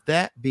 with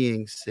that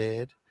being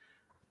said,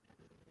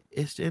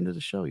 it's the end of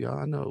the show, y'all.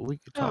 I know we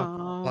could talk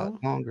a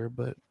lot longer,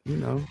 but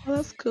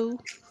that's cool.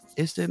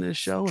 It's the end of the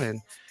show,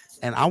 and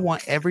I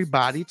want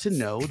everybody to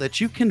know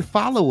that you can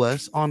follow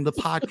us on the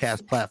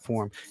podcast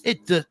platform.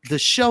 The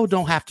show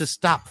don't have to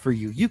stop for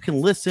you. You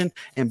can listen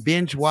and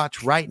binge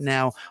watch right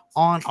now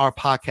on our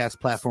podcast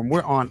platform.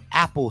 We're on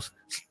Apple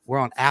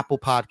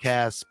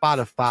Podcasts,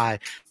 Spotify.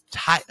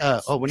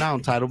 We're not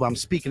on Tidal, but I'm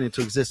speaking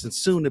into existence,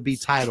 soon to be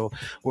Tidal.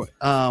 We're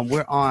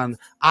on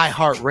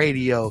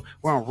iHeartRadio.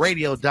 We're on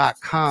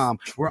radio.com.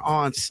 We're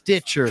on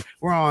Stitcher.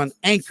 We're on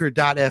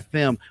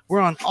anchor.fm.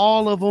 We're on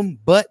all of them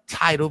but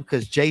Tidal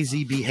because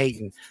Jay-Z be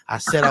hating. I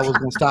said I was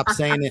going to stop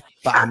saying it,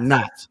 but I'm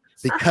not,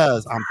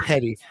 because I'm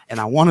petty and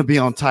I want to be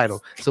on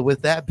Tidal. So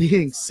with that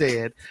being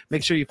said,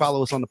 make sure you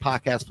follow us on the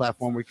podcast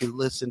platform where you can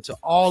listen to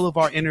all of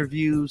our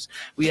interviews.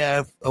 We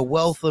have a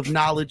wealth of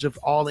knowledge of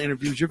all the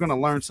interviews. You're going to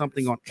learn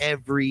something on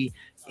every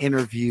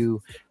interview.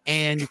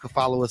 And you can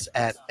follow us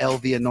at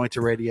LV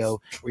Anointed Radio,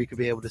 where you can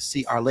be able to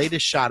see our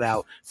latest shout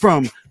out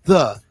from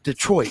the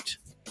Detroit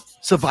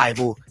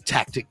Survival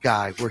Tactic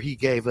Guy, where he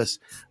gave us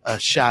a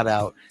shout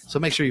out. So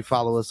make sure you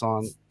follow us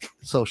on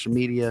social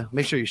media.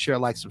 Make sure you share,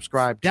 like,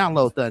 subscribe,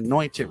 download the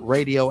Anointed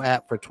Radio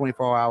app for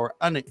 24-hour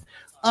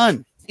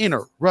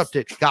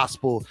uninterrupted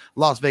gospel.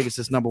 Las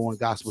Vegas's #1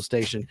 gospel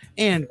station.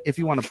 And if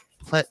you want to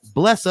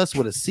bless us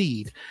with a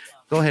seed,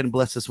 go ahead and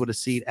bless us with a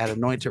seed at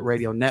Anointed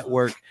Radio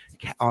Network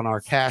on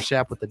our Cash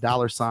App with the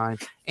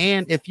 $.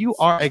 And if you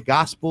are a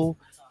gospel,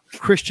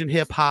 Christian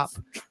hip hop,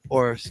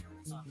 or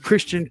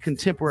Christian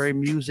contemporary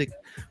music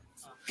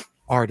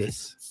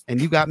artist,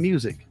 and you got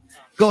music,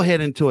 go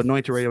ahead into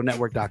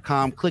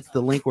anointedradionetwork.com. Click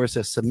the link where it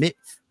says submit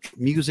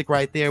music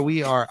right there.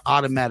 We are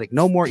automatic.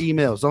 No more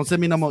emails. Don't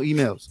send me no more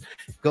emails.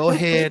 Go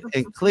ahead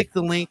and click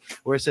the link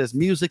where it says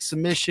music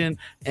submission,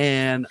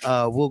 and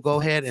we'll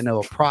go ahead and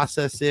it'll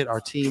process it.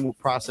 Our team will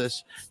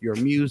process your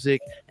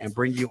music and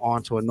bring you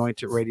on to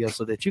Anointed Radio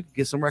so that you can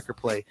get some record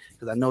play,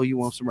 because I know you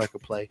want some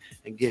record play,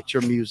 and get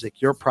your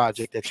music, your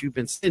project that you've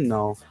been sitting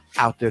on,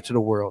 out there to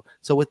the world.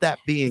 So with that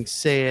being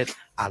said,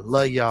 I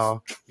love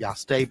y'all. Y'all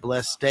stay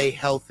blessed, stay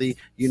healthy.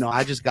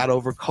 I just got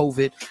over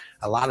COVID.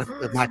 A lot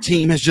of my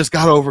team has just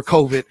got over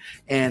COVID,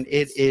 and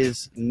it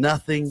is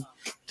nothing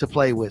to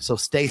play with. So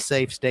stay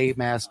safe, stay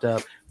masked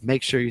up.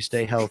 Make sure you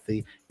stay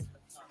healthy.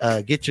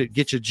 Get your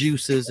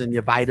juices and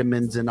your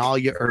vitamins and all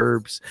your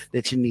herbs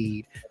that you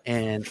need,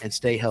 and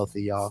stay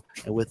healthy, y'all.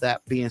 And with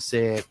that being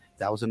said,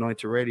 that was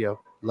Anointed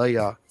Radio. Love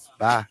y'all.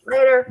 Bye.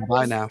 Later.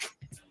 Bye now.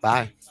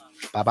 Bye.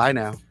 Bye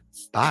now.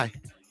 Bye.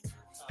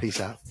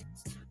 Peace out.